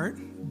your heart,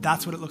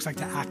 that's what it looks like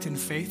to act in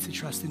faith, to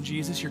trust in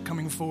Jesus. You're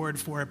coming forward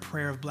for a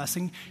prayer of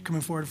blessing,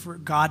 coming forward for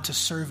God to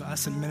serve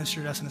us and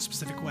minister to us in a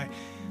specific way.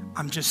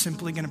 I'm just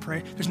simply going to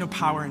pray. There's no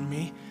power in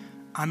me.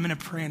 I'm going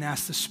to pray and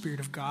ask the Spirit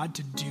of God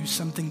to do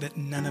something that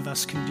none of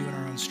us can do in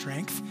our own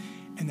strength,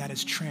 and that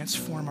is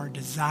transform our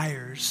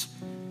desires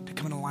to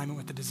come in alignment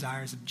with the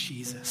desires of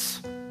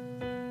Jesus,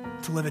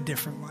 to live a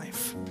different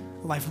life,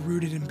 a life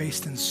rooted and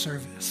based in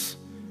service.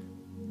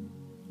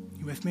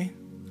 You with me?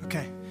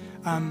 Okay.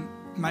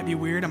 Might be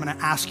weird. I'm going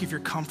to ask you if you're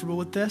comfortable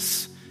with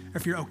this, or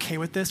if you're okay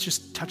with this.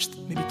 Just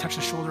maybe touch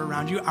the shoulder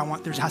around you.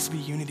 There has to be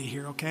unity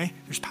here, okay?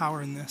 There's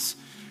power in this.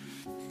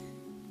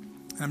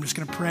 And I'm just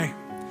going to pray.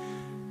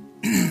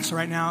 So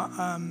right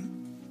now,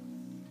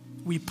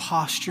 we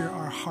posture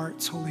our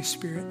hearts, Holy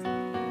Spirit,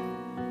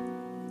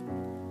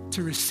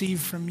 to receive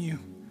from you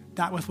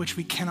that with which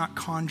we cannot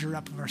conjure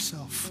up of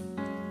ourselves.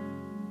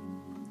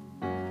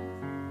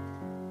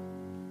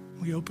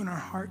 We open our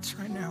hearts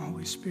right now,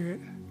 Holy Spirit.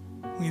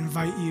 We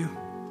invite you.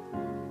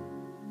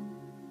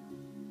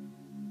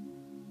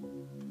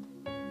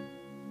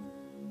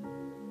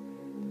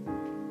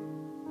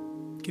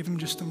 Give him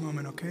just a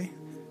moment, okay?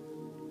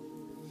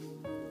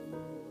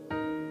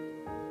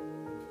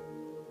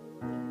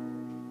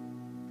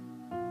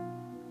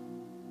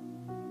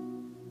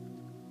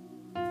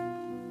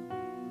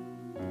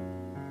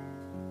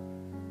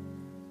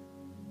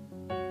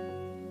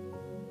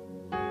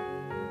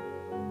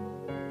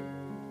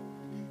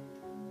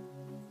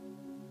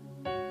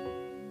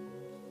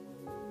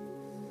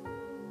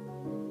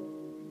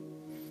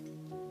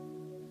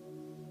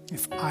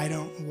 If I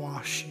don't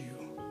wash you.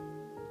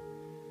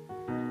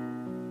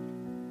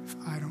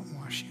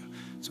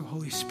 So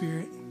Holy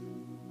Spirit,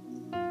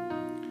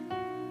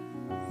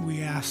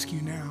 we ask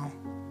you now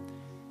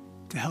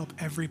to help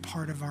every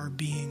part of our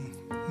being,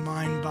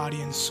 mind,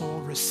 body, and soul,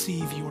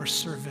 receive your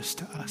service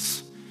to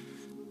us.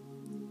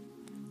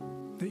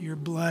 That your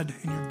blood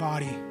and your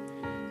body,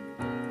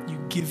 you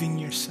giving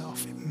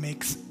yourself, it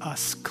makes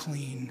us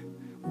clean.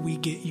 We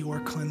get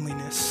your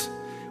cleanliness.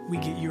 We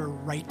get your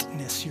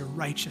rightness, your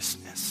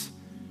righteousness.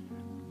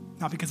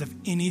 Not because of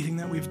anything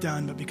that we've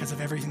done, but because of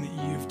everything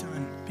that you've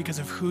done, because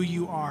of who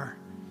you are.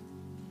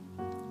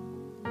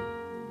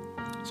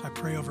 So I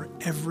pray over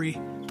every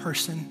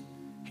person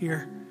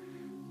here.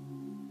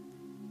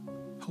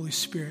 Holy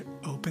Spirit,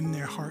 open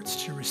their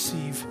hearts to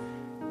receive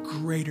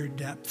greater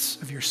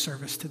depths of your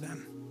service to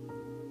them.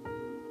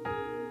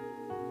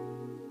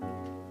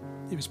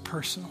 It was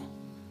personal.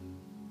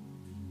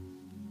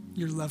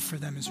 Your love for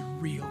them is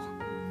real.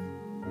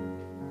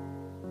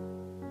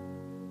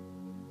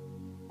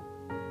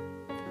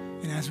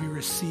 And as we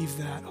receive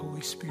that,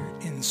 Holy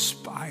Spirit,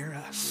 inspire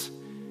us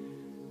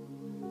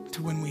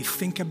to when we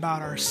think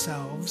about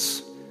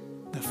ourselves,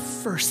 the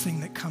first thing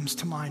that comes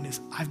to mind is,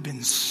 I've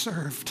been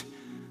served.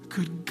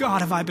 Good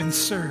God, have I been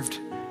served?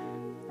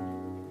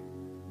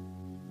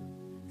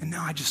 And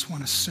now I just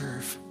want to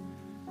serve.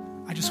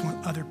 I just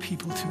want other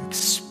people to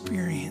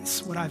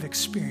experience what I've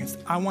experienced.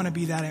 I want to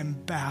be that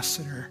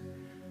ambassador.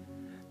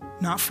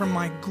 Not for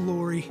my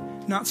glory,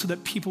 not so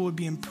that people would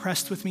be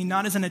impressed with me,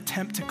 not as an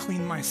attempt to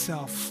clean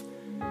myself,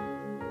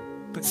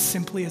 but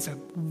simply as a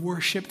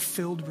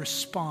worship-filled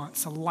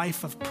response, a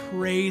life of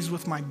praise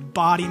with my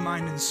body,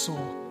 mind, and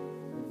soul,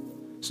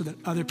 so that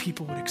other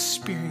people would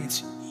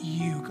experience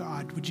you,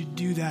 God. Would you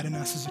do that in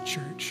us as a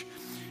church?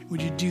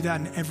 Would you do that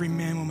in every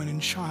man, woman,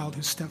 and child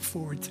who stepped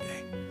forward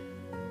today?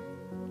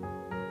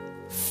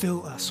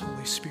 Fill us,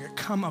 Holy Spirit.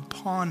 Come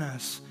upon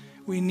us.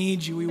 We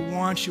need you. We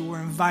want you.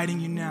 We're inviting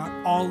you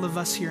now. All of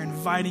us here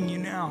inviting you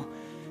now.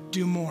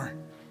 Do more.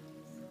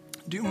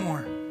 Do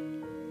more.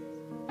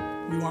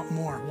 We want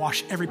more.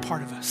 Wash every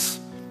part of us.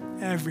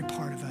 Every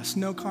part of us.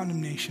 No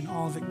condemnation.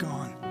 All of it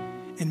gone.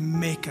 And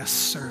make us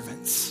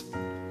servants.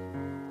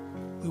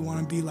 We want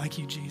to be like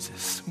you,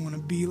 Jesus. We want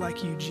to be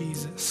like you,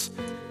 Jesus.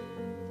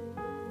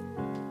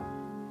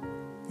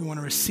 We want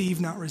to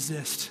receive, not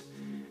resist.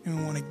 And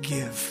we want to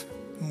give.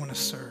 We want to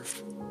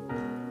serve.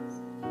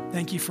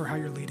 Thank you for how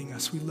you're leading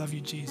us. We love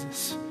you,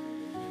 Jesus.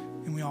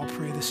 And we all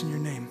pray this in your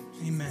name.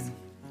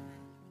 Amen.